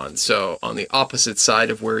Gorgon, so on the opposite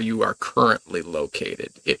side of where you are currently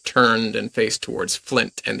located. It turned and faced towards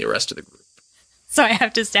Flint and the rest of the group. So I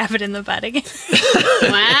have to stab it in the butt again.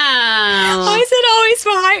 Wow. Why is it always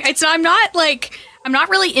behind? So I'm not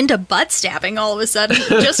really into butt stabbing all of a sudden.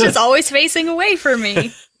 It just is always facing away from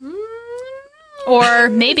me. Or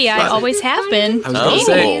maybe I always have been. I was going to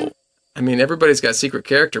say, I mean, everybody's got secret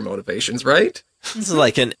character motivations, right? This is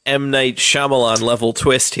like an M. Night Shyamalan level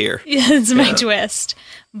twist here. It's my twist.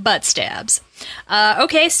 Butt stabs.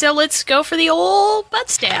 Okay, so let's go for the old butt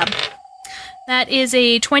stab. That is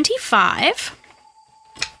a 25.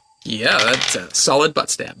 Yeah, that's a solid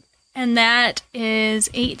butt stab. And that is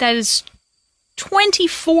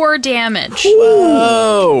 24 damage.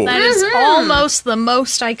 Whoa! That is almost the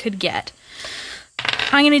most I could get.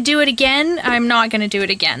 I'm going to do it again. I'm not going to do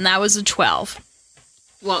it again. That was a 12.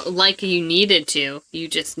 Well, like you needed to. You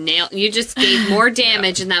just gave more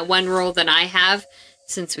damage in that one roll than I have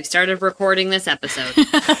since we started recording this episode.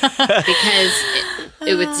 Because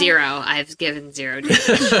it was 0. I've given 0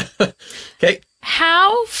 damage. Okay.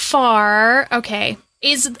 How far... Okay.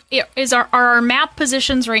 Are our map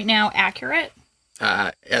positions right now accurate?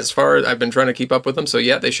 As far as I've been trying to keep up with them, so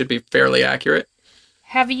yeah, they should be fairly accurate.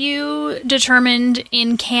 Have you determined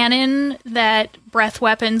in canon that breath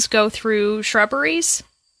weapons go through shrubberies?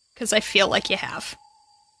 Because I feel like you have.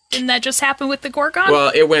 Didn't that just happen with the Gorgon?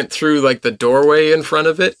 Well, it went through, like, the doorway in front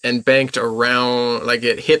of it and banked around, like,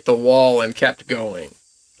 it hit the wall and kept going.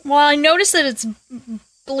 Well, I noticed that its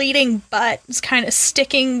bleeding butt is kind of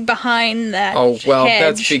sticking behind that Oh, well, hedge.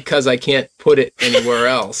 that's because I can't put it anywhere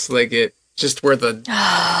else. Like, it, just where the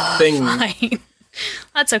thing... Fine.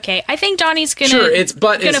 That's okay. I think Donnie's gonna... Sure, its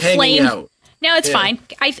butt is hanging out. No, it's fine.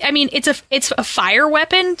 I mean, it's a fire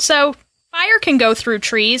weapon, so fire can go through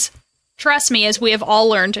trees. Trust me, as we have all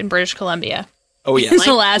learned in British Columbia. Oh, yeah.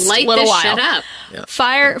 The last light little this while. shit up. Yeah.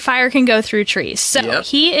 Fire can go through trees. So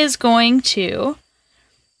he is going to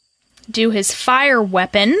do his fire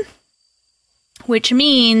weapon, which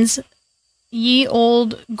means ye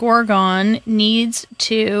old Gorgon needs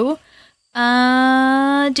to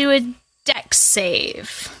do a dex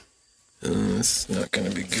save. It's not going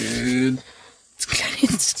to be good.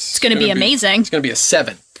 It's going to be amazing. It's going to be a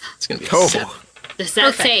 7. It's going to be a 7. Does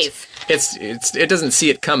that save? It doesn't see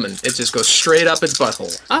it coming. It just goes straight up its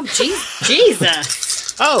butthole. Oh,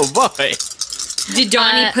 Jesus. Oh, boy. Did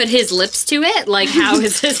Donnie put his lips to it? Like, how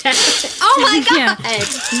is his head? Oh, my God. Yeah.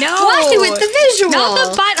 No. Why with the visual?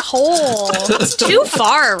 Not the butthole. It's too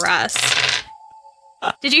far, Russ.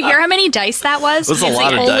 Did you hear how many dice that was? It was a It's lot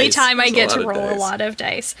the of only dice. time I It was a get lot to of roll a dice. lot of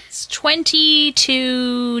dice. It's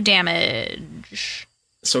 22 damage.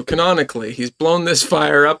 So canonically, he's blown this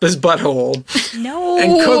fire up his butthole No.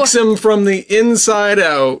 and cooks him from the inside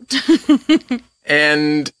out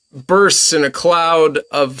and bursts in a cloud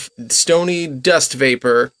of stony dust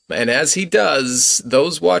vapor. And as he does,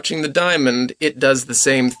 those watching the diamond, it does the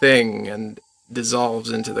same thing and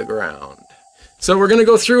dissolves into the ground. So we're going to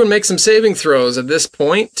go through and make some saving throws. At this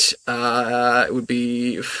point, it would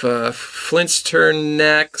be Flint's turn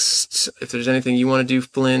next. If there's anything you want to do,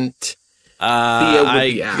 Flint. Thea would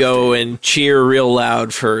be I after. go and cheer real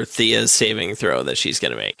loud for Thea's saving throw that she's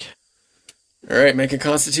going to make. All right, make a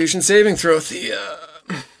Constitution saving throw, Thea.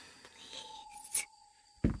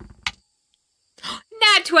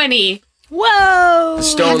 Nat 20. Whoa. The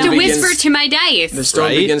stone To begins, whisper to my dice. the stone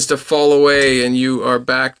Right? begins to fall away, and you are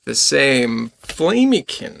back the same.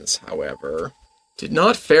 Flamekins, however, did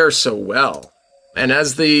not fare so well. And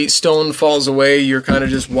as the stone falls away, you're kind of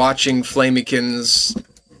just watching Flamekins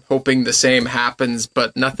hoping the same happens,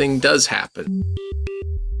 but nothing does happen.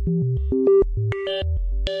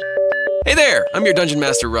 Hey there, I'm your Dungeon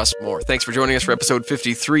Master, Russ Moore. Thanks for joining us for episode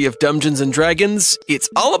 53 of Dumbgeons and Dragons. It's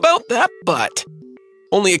all about that butt.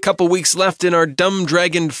 Only a couple weeks left in our Dumb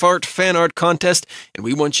Dragon Fart fan art contest, and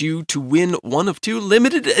we want you to win one of 2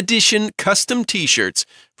 limited edition custom t-shirts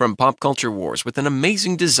from Pop Culture Wars with an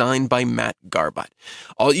amazing design by Matt Garbutt.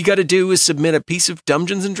 All you gotta do is submit a piece of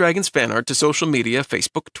Dumbgeons and Dragons fan art to social media,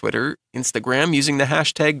 Facebook, Twitter, Instagram, using the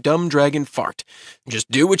hashtag DumbDragonFart.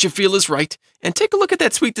 Just do what you feel is right, and take a look at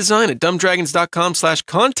that sweet design at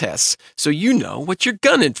dumbdragons.com/contests so you know what you're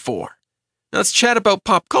gunning for. Now let's chat about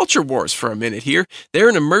Pop Culture Wars for a minute here. They're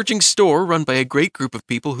an emerging store run by a great group of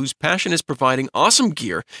people whose passion is providing awesome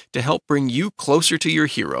gear to help bring you closer to your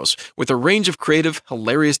heroes, with a range of creative,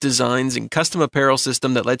 hilarious designs and custom apparel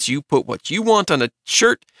system that lets you put what you want on a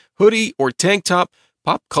shirt, hoodie, or tank top.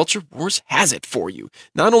 Pop Culture Wars has it for you.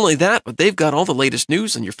 Not only that, but they've got all the latest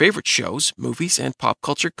news on your favorite shows, movies, and pop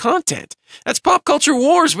culture content. That's Pop Culture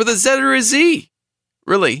Wars with a Z or a Z.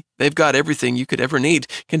 Really, they've got everything you could ever need,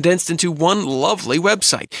 condensed into one lovely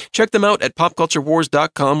website. Check them out at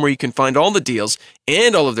popculturewars.com, where you can find all the deals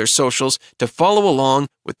and all of their socials to follow along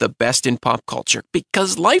with the best in pop culture.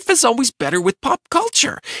 Because life is always better with pop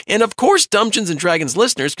culture. And of course, Dumbgeons and Dragons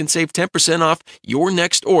listeners can save 10% off your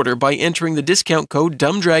next order by entering the discount code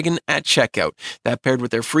DUMBDRAGON at checkout. That, paired with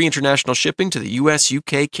their free international shipping to the US,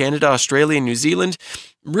 UK, Canada, Australia, and New Zealand.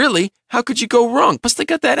 Really, how could you go wrong? Plus, they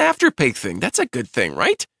got that Afterpay thing. That's a good thing,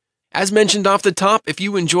 right? As mentioned off the top, if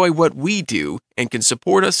you enjoy what we do and can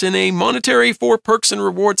support us in a monetary for perks and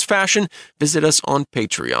rewards fashion, visit us on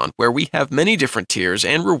Patreon, where we have many different tiers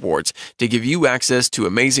and rewards to give you access to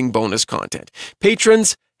amazing bonus content.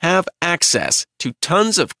 Patrons have access to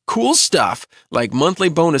tons of cool stuff like monthly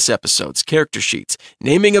bonus episodes, character sheets,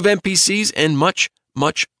 naming of NPCs, and much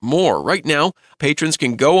more. Right now, patrons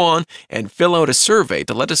can go on and fill out a survey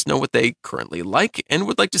to let us know what they currently like and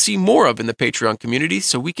would like to see more of in the Patreon community,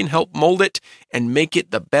 so we can help mold it and make it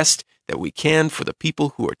the best that we can for the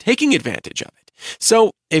people who are taking advantage of it.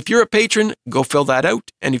 So, if you're a patron, go fill that out,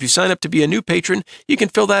 and if you sign up to be a new patron, you can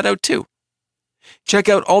fill that out too. Check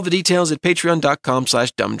out all the details at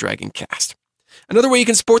patreon.com/dumbdragoncast. Another way you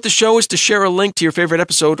can support the show is to share a link to your favorite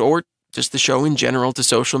episode, or just the show in general, to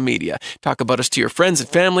social media. Talk about us to your friends and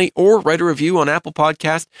family, or write a review on Apple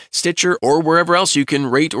Podcasts, Stitcher, or wherever else you can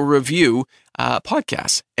rate or review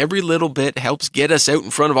podcasts. Every little bit helps get us out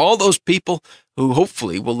in front of all those people who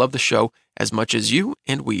hopefully will love the show as much as you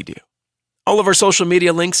and we do. All of our social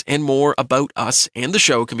media links and more about us and the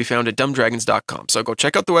show can be found at dumbdragons.com. So go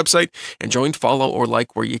check out the website and join, follow, or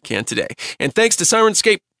like where you can today. And thanks to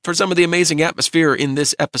Syrinscape for some of the amazing atmosphere in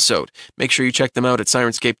this episode. Make sure you check them out at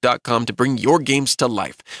Syrinscape.com to bring your games to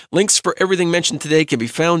life. Links for everything mentioned today can be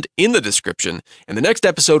found in the description, and the next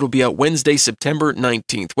episode will be out Wednesday, September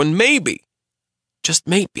 19th, when maybe, just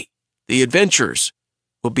maybe, the adventurers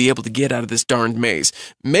will be able to get out of this darned maze.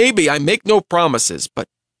 Maybe, I make no promises, but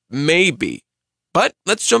maybe. But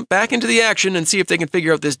let's jump back into the action and see if they can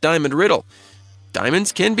figure out this diamond riddle.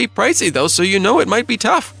 Diamonds can be pricey though, so you know it might be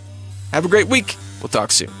tough. Have a great week. We'll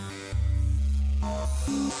talk soon.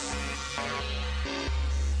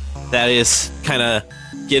 That is kind of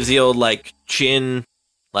gives the old chin,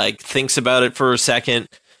 thinks about it for a second.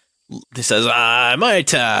 He says, I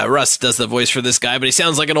might, Russ does the voice for this guy, but he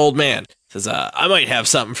sounds like an old man. Says, I might have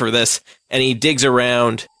something for this. And he digs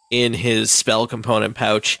around in his spell component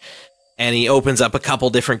pouch, and he opens up a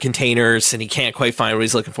couple different containers, and he can't quite find what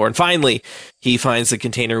he's looking for. And finally, he finds the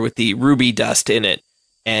container with the ruby dust in it,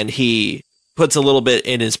 and he puts a little bit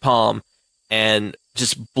in his palm and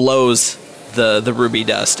just blows the ruby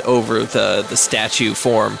dust over the statue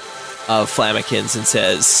form of Flammikins and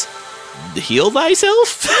says, heal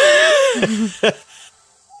thyself?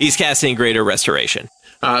 He's casting Greater Restoration.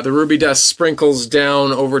 The ruby dust sprinkles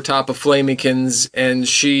down over top of Flamikins, and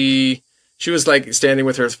she was standing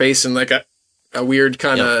with her face in a weird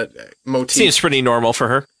kind of motif. Seems pretty normal for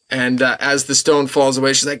her. And as the stone falls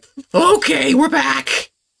away, she's like, okay, we're back.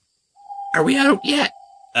 Are we out yet?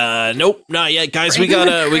 Nope, not yet, guys. We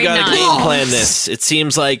gotta game plan this. It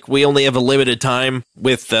seems like we only have a limited time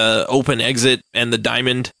with the open exit and the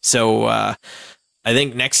diamond. So I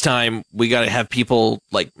think next time we gotta have people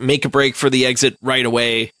make a break for the exit right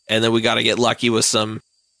away, and then we gotta get lucky with some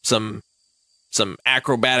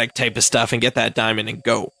acrobatic type of stuff and get that diamond and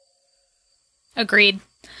go. Agreed.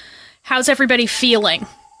 How's everybody feeling?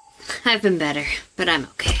 I've been better, but I'm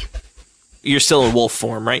okay. You're still in wolf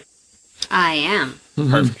form, right? I am.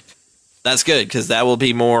 Perfect. That's good, because that will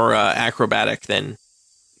be more acrobatic than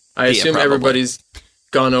I assume probably. everybody's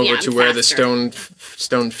gone over I'm to where the faster.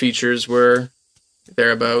 stone features were,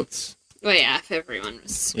 thereabouts. Well, yeah, if everyone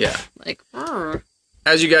was Yeah. like, "Rrr."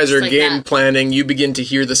 As you guys are Just like game that. planning, you begin to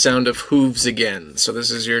hear the sound of hooves again. So this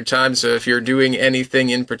is your time. So if you're doing anything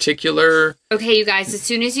in particular, Okay, you guys, as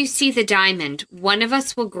soon as you see the diamond, one of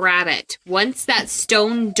us will grab it. Once that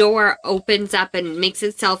stone door opens up and makes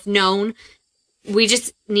itself known, we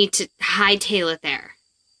just need to hightail it there.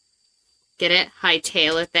 Get it?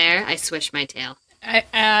 Hightail it there. I swish my tail.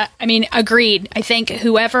 I mean, agreed. I think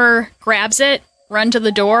whoever grabs it, run to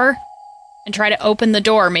the door and try to open the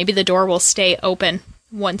door. Maybe the door will stay open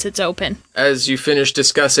once it's open. as you finish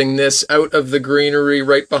discussing this, out of the greenery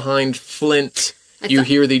right behind Flint, you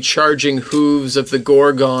hear the charging hooves of the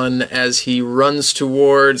Gorgon as he runs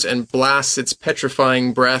towards and blasts its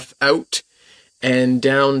petrifying breath out and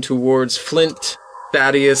down towards Flint,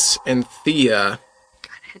 Thaddeus, and Thea.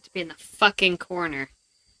 God, I had to be in the fucking corner.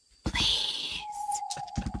 Please.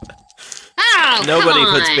 Oh, Nobody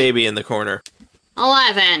come puts on. baby in the corner.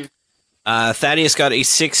 11. Thaddeus got a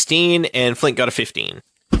 16 and Flint got a 15.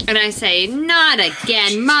 And I say, not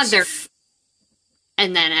again, mother...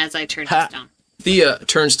 And then as I turn to stone. Thea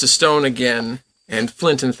turns to stone again, and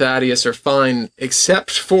Flint and Thaddeus are fine,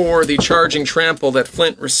 except for the charging trample that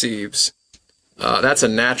Flint receives. That's a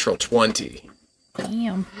natural 20.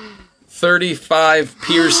 Damn. 35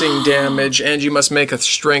 piercing damage, and you must make a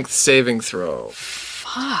strength saving throw.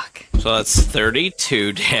 Fuck. So that's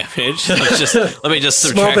 32 damage. Let me just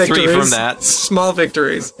subtract 3 from that. Small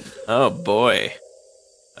victories. Oh boy.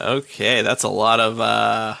 Okay, that's a lot of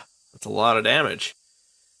damage.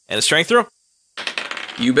 And a strength throw?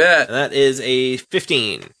 You bet. And that is a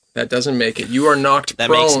 15. That doesn't make it. You are knocked That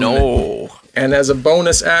prone. makes no. And as a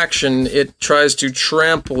bonus action, it tries to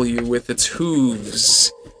trample you with its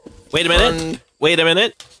hooves. Wait a minute. Wait a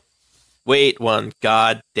minute. Wait one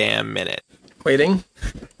goddamn minute. Waiting.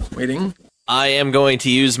 I am going to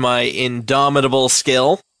use my indomitable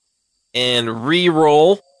skill and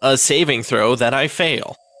re-roll a saving throw that I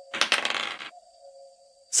fail.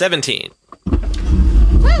 17.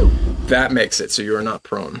 That makes it, so you are not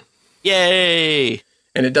prone. Yay!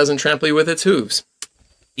 And it doesn't trample you with its hooves.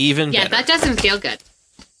 Even Yeah, better. that doesn't feel good.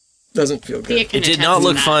 Doesn't feel Thea good. can It did attest not to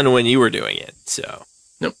look that. fun when you were doing it, so.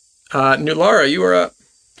 Nulara, you are up.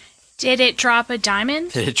 Did it drop a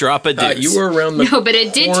diamond? Did it drop a deuce? You were around the No, but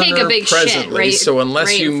it did take a corner big shit, presently, right? so unless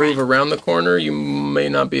right you in move front. around the corner, you may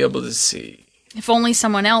not be able to see. If only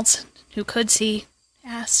someone else who could see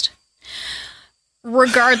asked.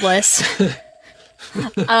 Regardless,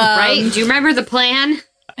 Right? Do you remember the plan?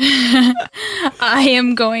 I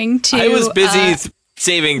am going to. I was busy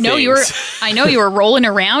saving No, things. you were. I know you were rolling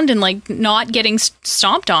around and like not getting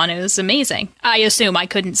stomped on. It was amazing. I assume I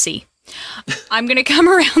couldn't see. I'm gonna come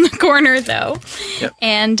around the corner though, Yep.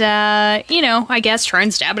 and I guess try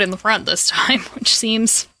and stab it in the front this time, which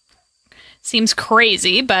seems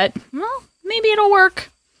crazy, but well, maybe it'll work.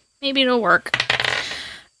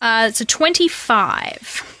 It's a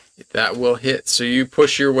 25. That will hit. So you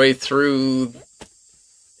push your way through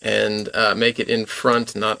and make it in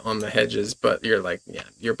front, not on the hedges, but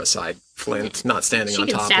you're beside Flint, not standing She on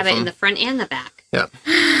can top stab of it in him. the front and the back. Yeah.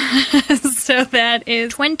 So that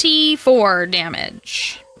is 24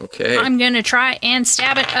 damage. Okay. I'm gonna try and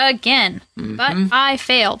stab it again, but I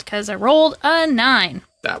failed because I rolled a 9.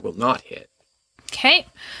 That will not hit. Okay,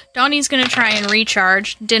 Donnie's gonna try and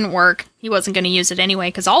recharge. Didn't work. He wasn't gonna use it anyway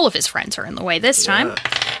because all of his friends are in the way this time.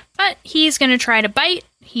 But he's gonna try to bite.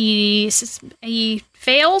 He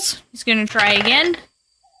fails. He's gonna try again,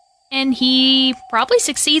 and he probably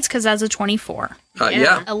succeeds because that's a 24.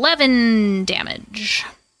 Yeah. 11 damage.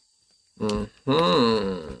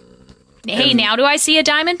 Hey, now do I see a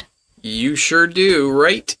diamond? You sure do.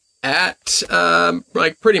 Right at,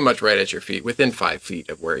 pretty much right at your feet, within 5 feet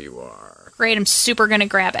of where you are. Great, I'm super gonna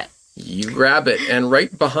grab it. You grab it, and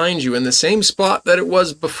right behind you, in the same spot that it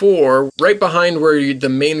was before, right behind where the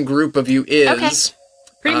main group of you is. Okay.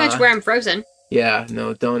 Pretty much where I'm frozen. Yeah,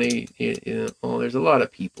 no, Donnie, there's a lot of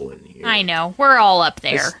people in here. I know, we're all up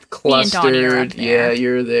there. It's Me and Donnie are up clustered. there. Yeah,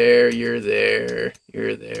 you're there.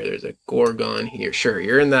 There's a Gorgon here. Sure,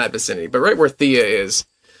 you're in that vicinity. But right where Thea is,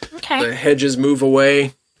 Okay. the hedges move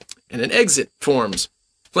away, and an exit forms.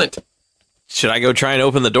 Flint. Should I go try and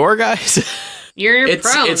open the door, guys? You're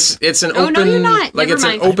prone. It's an Oh, open no, you're not. like Never it's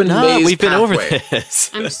mind. an open No, maze we've been pathway. over this.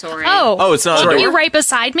 I'm sorry. Oh, It's not a aren't door. you right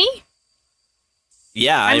beside me?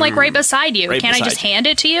 Yeah, I'm like right beside you. right Can't I beside just you. hand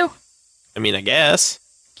it to you? I mean, I guess.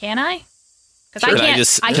 Can I? Because Can I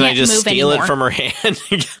can't. can I just move steal anymore. it from her hand?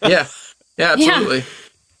 Yeah, absolutely.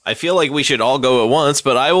 I feel like we should all go at once,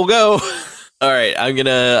 but I will go. All right, I'm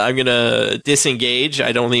gonna disengage.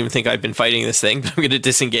 I don't even think I've been fighting this thing, but I'm gonna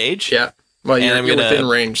disengage. Yeah. Well, you're I'm gonna- within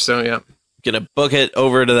range, so yeah. Gonna book it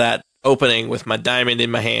over to that opening with my diamond in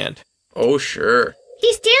my hand. Oh, sure.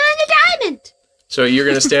 He's stealing the diamond. So you're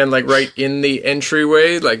going to stand like right in the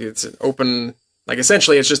entryway, like it's an open, like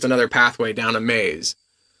essentially it's just another pathway down a maze.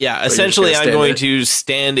 Yeah, you're just essentially, gonna I'm stand going there? to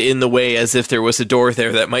stand in the way as if there was a door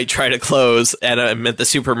there that might try to close, and I'm at the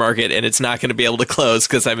supermarket, and it's not going to be able to close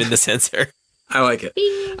because I'm in the sensor. I like it.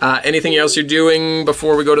 Anything else you're doing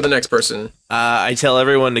before we go to the next person? I tell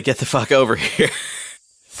everyone to get the fuck over here.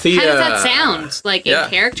 Thea. How does that sound? Like yeah. in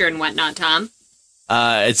character and whatnot, Tom?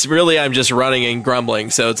 It's really, I'm just running and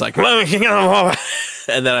grumbling, so it's like,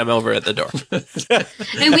 and then I'm over at the door.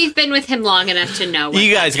 And we've been with him long enough to know. What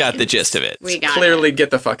You guys that got the means. gist of it. We got Clearly, it. get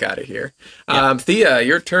the fuck out of here. Thea,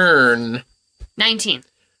 your turn. 19.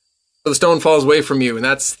 The stone falls away from you, and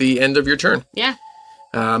that's the end of your turn. Yeah.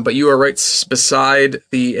 But you are right beside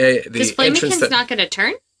the Does entrance. Flameykin's not going to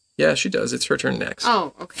turn? Yeah, she does. It's her turn next.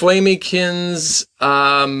 Oh, okay. Flameykin's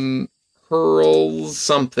hurls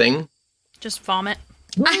something. Just vomit.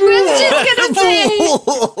 I was just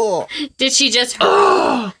going to say. Did she just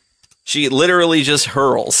hurl? She literally just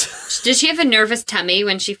hurls. Does she have a nervous tummy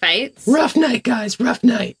when she fights? Rough night, guys. Rough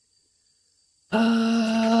night.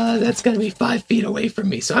 That's gonna be 5 feet away from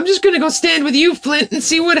me, so I'm just gonna go stand with you, Flint, and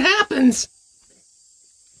see what happens.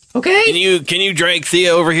 Okay? Can you drag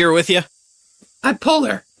Thea over here with you? I pull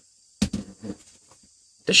her.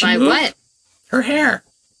 Does she By move? what? Her hair.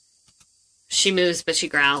 She moves, but she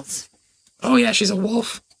growls. Oh yeah, she's a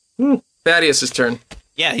wolf. Thaddeus' turn.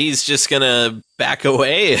 Yeah, he's just gonna back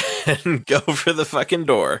away and go for the fucking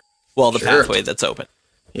door. Well, the Sure. pathway that's open.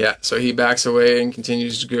 Yeah, so he backs away and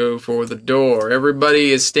continues to go for the door.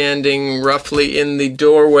 Everybody is standing roughly in the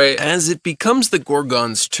doorway. As it becomes the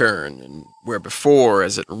Gorgon's turn, and where before,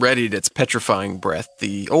 as it readied its petrifying breath,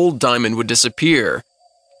 the old diamond would disappear.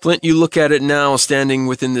 Flint, you look at it now, standing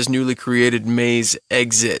within this newly created maze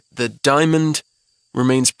exit. The diamond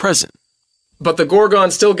remains present. But the Gorgon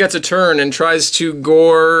still gets a turn and tries to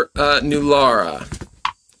gore Nulara.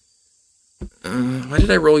 Why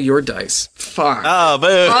did I roll your dice? Fuck. Oh, boo!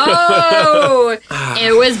 Oh!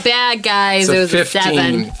 It was bad, guys. So it was 15, a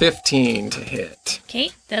 7. 15 to hit.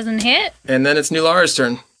 Okay, doesn't hit. And then it's Nulara's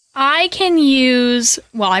turn. I can use.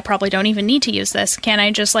 Well, I probably don't even need to use this. Can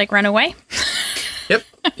I just like run away? Yep,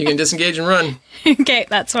 you can disengage and run. Okay,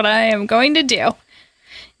 that's what I am going to do.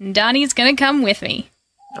 Donnie's gonna come with me.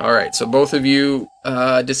 All right, so both of you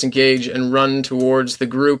disengage and run towards the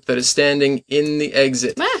group that is standing in the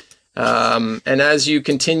exit. And as you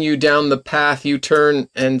continue down the path, you turn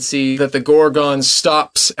and see that the Gorgon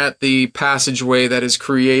stops at the passageway that is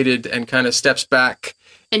created and kind of steps back,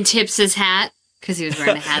 And tips his hat, because he was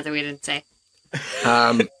wearing a hat that we didn't say.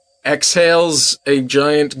 exhales a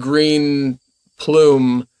giant green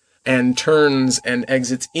plume, and turns and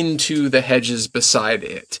exits into the hedges beside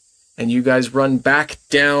it. And you guys run back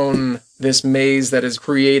down this maze that is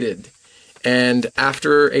created. And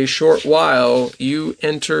after a short while, you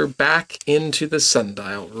enter back into the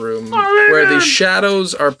sundial room, where the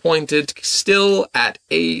shadows are pointed still at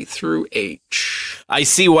A through H. I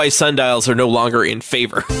see why sundials are no longer in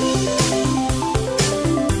favor.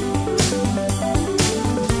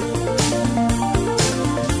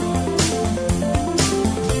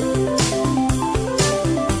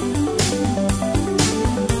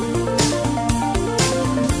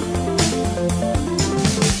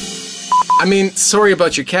 I mean, sorry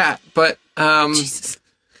about your cat, but Jesus.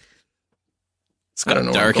 I don't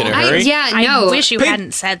know. Dark in a what I'm hurry? I no. wish you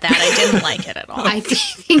hadn't said that. I didn't like it at all. I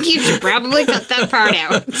think you should probably cut that part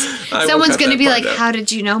out. will Someone's cut going to that be part like, out. how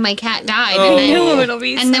did you know my cat died? Oh. It'll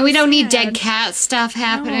be And then so we don't need sad. dead cat stuff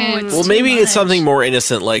happening. it's Well, too maybe it's much. something more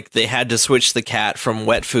innocent, like they had to switch the cat from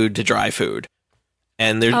wet food to dry food,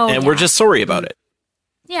 and Oh, we're yeah. just sorry about it.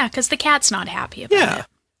 Yeah, because the cat's not happy about Yeah. it.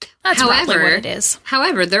 That's probably what it is.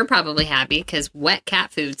 However, they're probably happy because wet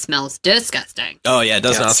cat food smells disgusting. Oh yeah, it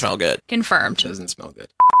does not Yes. smell good. Confirmed. doesn't smell good.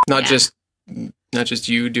 Not Yeah. just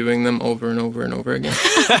you doing them over and over and over again.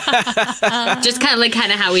 Just kind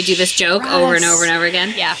of how we do this joke over and over and over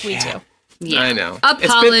again. Yeah, we do. Yeah. I know.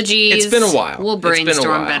 Apologies. It's been a while. We'll It's been a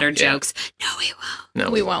brainstorm while, better yeah. jokes. No, we won't.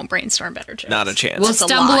 No, We won't brainstorm better jokes. Not a chance. We'll That's a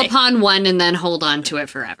stumble lie. upon one and then hold on to it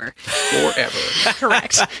forever. forever.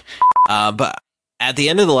 Correct. But at the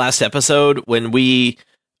end of the last episode, when we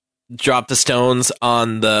dropped the stones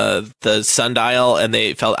on the sundial and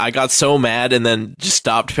they fell, I got so mad and then just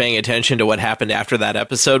stopped paying attention to what happened after that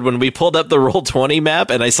episode. When we pulled up the Roll20 map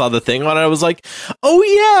and I saw the thing on it, I was like, oh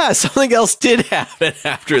yeah, something else did happen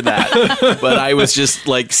after that. But I was just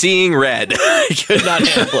like seeing red. I could not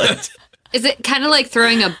handle it. Is it kind of like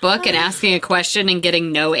throwing a book and asking a question and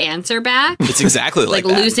getting no answer back? It's exactly like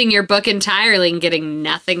that. losing your book entirely and getting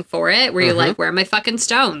nothing for it, where you're like, where are my fucking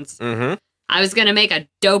stones? Mm-hmm. I was going to make a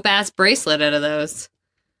dope-ass bracelet out of those.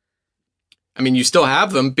 I mean, you still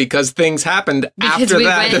have them because things happened Because after we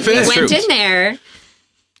that went, event. we went in there.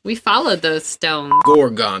 We followed those stones.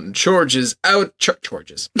 Gorgon charges out.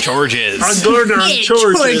 Charges. Charges. Gorgon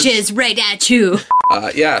Torches right at you.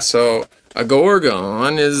 Yeah, so a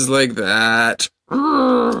Gorgon is like that.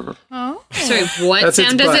 Oh. Sorry, what That's its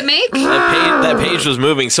sound does butt. it make? That page was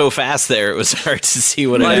moving so fast there, it was hard to see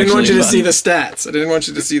what it I actually didn't want you to was. see the stats. I didn't want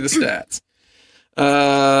you to see the stats.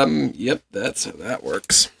 Yep, that's how that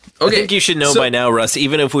works. I Okay, think you should know so- by now, Russ,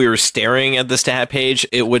 even if we were staring at the stat page,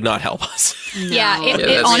 it would not help us. Yeah, No, it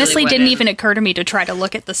that's- honestly really didn't wouldn't. even occur to me to try to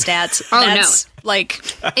look at the stats. Oh, no. That's, like,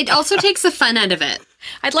 It also takes the fun out of it.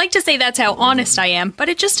 I'd like to say that's how honest I am, but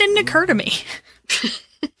it just didn't occur to me.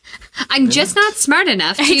 I'm just not smart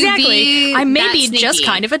enough to Exactly. be I may that be just sneaky.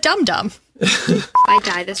 kind of a dum-dum. If I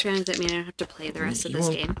die this round, does that mean I don't have to play the rest of this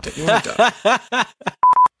game? You won't die.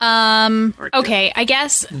 Okay, I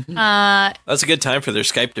guess, That's a good time for their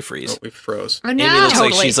Skype to freeze. Oh, we froze. Oh, Amy no. looks like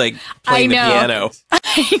Totally. she's like playing the I know. piano.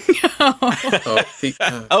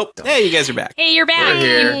 Oh, hey, you guys are back. Hey, you're back.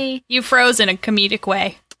 We're here. You froze in a comedic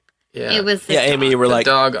way. Yeah, It was the Yeah, Amy, you were the like,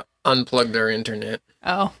 dog unplugged our internet.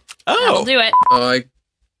 Oh, that'll oh, do it. Oh, I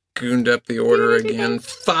gooned up the order again.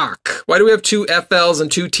 Fuck. Why do we have 2 FLs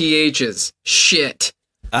and 2 THs? Shit.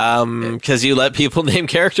 because you let people name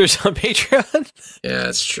characters on Patreon. Yeah,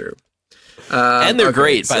 that's true. And they're okay,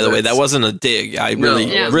 great, by so the way. That that's- wasn't a dig. I No, really,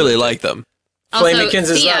 it really like them. Also, Flamekins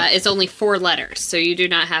is Thia up. is only 4 letters, so you do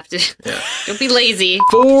not have to. Yeah. Don't be lazy.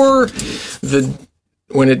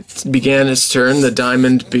 When it began its turn, the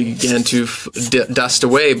diamond began to dust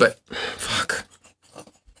away, but fuck.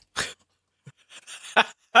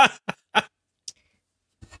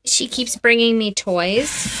 She keeps bringing me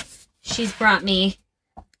toys. She's brought me.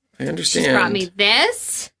 I understand. She's brought me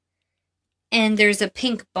this, and there's a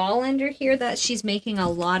pink ball under here that she's making a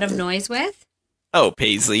lot of noise with. Oh,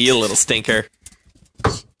 Paisley, you little stinker.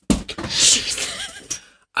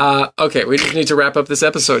 Okay, we just need to wrap up this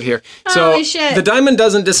episode here. So Holy shit. the diamond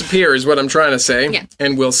doesn't disappear, is what I'm trying to say, Yeah.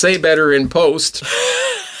 and we'll say better in post.